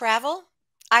would travel.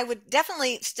 I would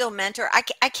definitely still mentor.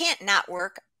 I can't not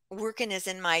work. Working is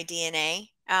in my DNA.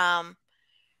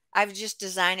 I would just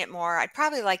design it more. I'd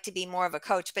probably like to be more of a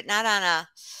coach, but not on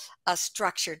a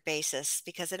structured basis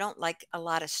because I don't like a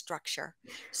lot of structure.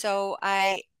 So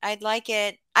I'd like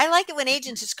it. I like it when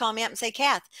agents just call me up and say,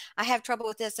 Kath, I have trouble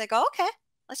with this. I go, okay,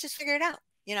 let's just figure it out.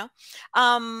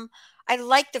 I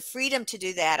like the freedom to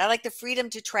do that. I like the freedom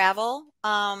to travel.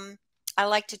 I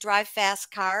like to drive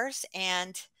fast cars,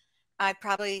 and I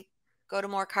probably go to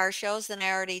more car shows than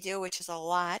I already do, which is a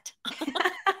lot.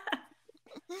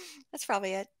 That's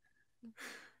probably it.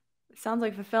 Sounds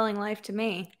like fulfilling life to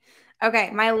me.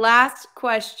 Okay, my last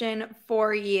question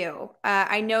for you.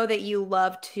 I know that you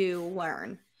love to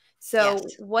learn. So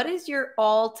Yes. what is your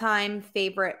all-time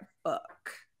favorite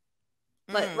book?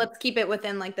 Let's keep it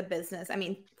within like the business. I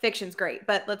mean, fiction's great,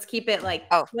 but let's keep it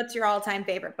like, what's your all-time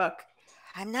favorite book?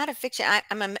 I'm not a fiction.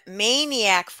 I'm a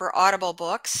maniac for Audible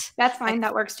books. That's fine.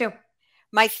 That works too.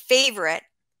 My favorite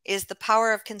is The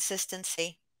Power of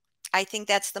Consistency. I think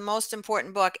that's the most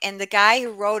important book. And the guy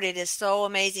who wrote it is so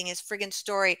amazing. His friggin'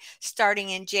 story, starting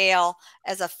in jail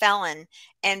as a felon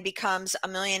and becomes a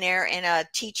millionaire and a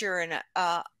teacher. And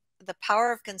The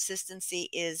Power of Consistency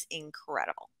is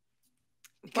incredible.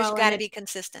 Because you got to be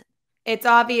consistent. It's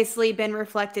obviously been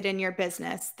reflected in your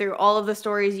business through all of the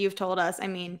stories you've told us. I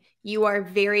mean, you are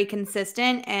very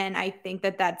consistent, and I think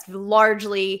that that's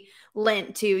largely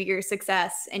lent to your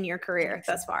success in your career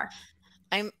thus far.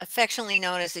 I'm affectionately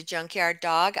known as a junkyard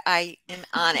dog. I am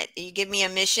on it. You give me a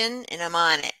mission, and I'm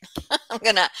on it. I'm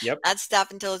going to not stop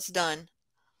until it's done.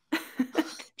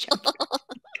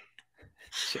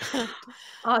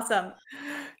 Awesome.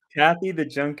 Kathy, the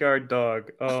junkyard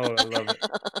dog. Oh, I love it.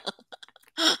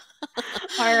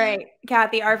 All right,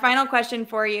 Kathy, our final question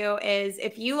for you is,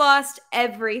 if you lost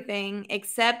everything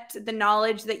except the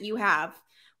knowledge that you have,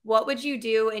 what would you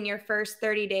do in your first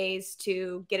 30 days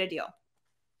to get a deal?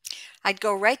 I'd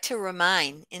go right to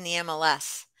Remind in the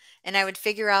MLS, and I would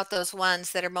figure out those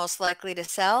ones that are most likely to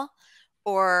sell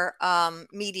or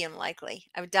medium likely.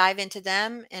 I would dive into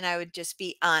them, and I would just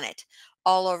be on it,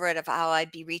 all over it, of how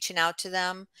I'd be reaching out to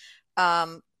them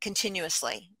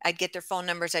continuously. I'd get their phone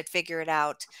numbers. I'd figure it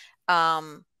out.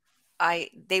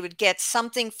 They would get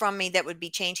something from me that would be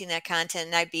changing that content,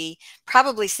 and I'd be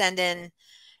probably sending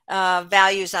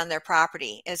values on their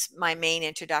property as my main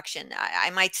introduction.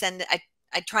 I might send,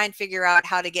 I'd try and figure out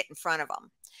how to get in front of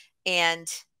them,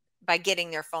 and by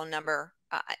getting their phone number,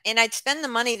 and I'd spend the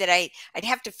money that I'd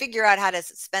have to figure out how to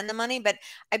spend the money, but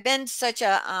I've been such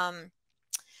a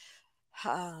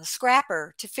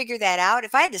scrapper to figure that out.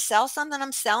 If I had to sell something,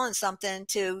 I'm selling something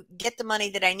to get the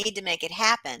money that I need to make it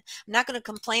happen. I'm not going to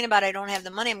complain about I don't have the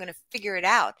money. I'm going to figure it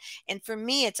out. And for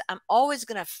me, I'm always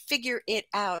going to figure it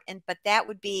out. But that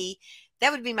would be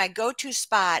my go-to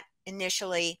spot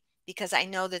initially, because I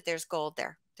know that there's gold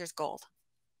there. There's gold.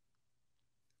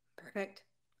 Perfect.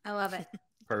 I love it.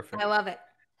 Perfect. I love it.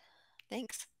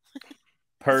 Thanks.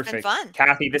 Perfect. It's been fun.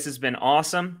 Kathy, this has been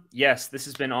awesome. Yes, this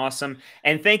has been awesome.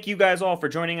 And thank you guys all for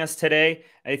joining us today.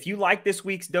 If you like this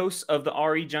week's dose of the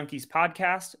RE Junkies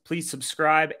podcast, please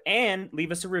subscribe and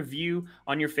leave us a review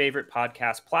on your favorite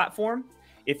podcast platform.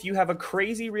 If you have a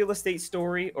crazy real estate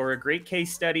story or a great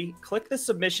case study, click the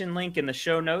submission link in the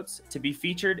show notes to be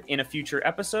featured in a future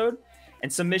episode.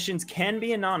 And submissions can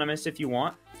be anonymous if you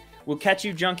want. We'll catch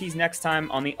you junkies next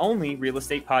time on the only real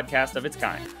estate podcast of its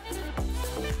kind.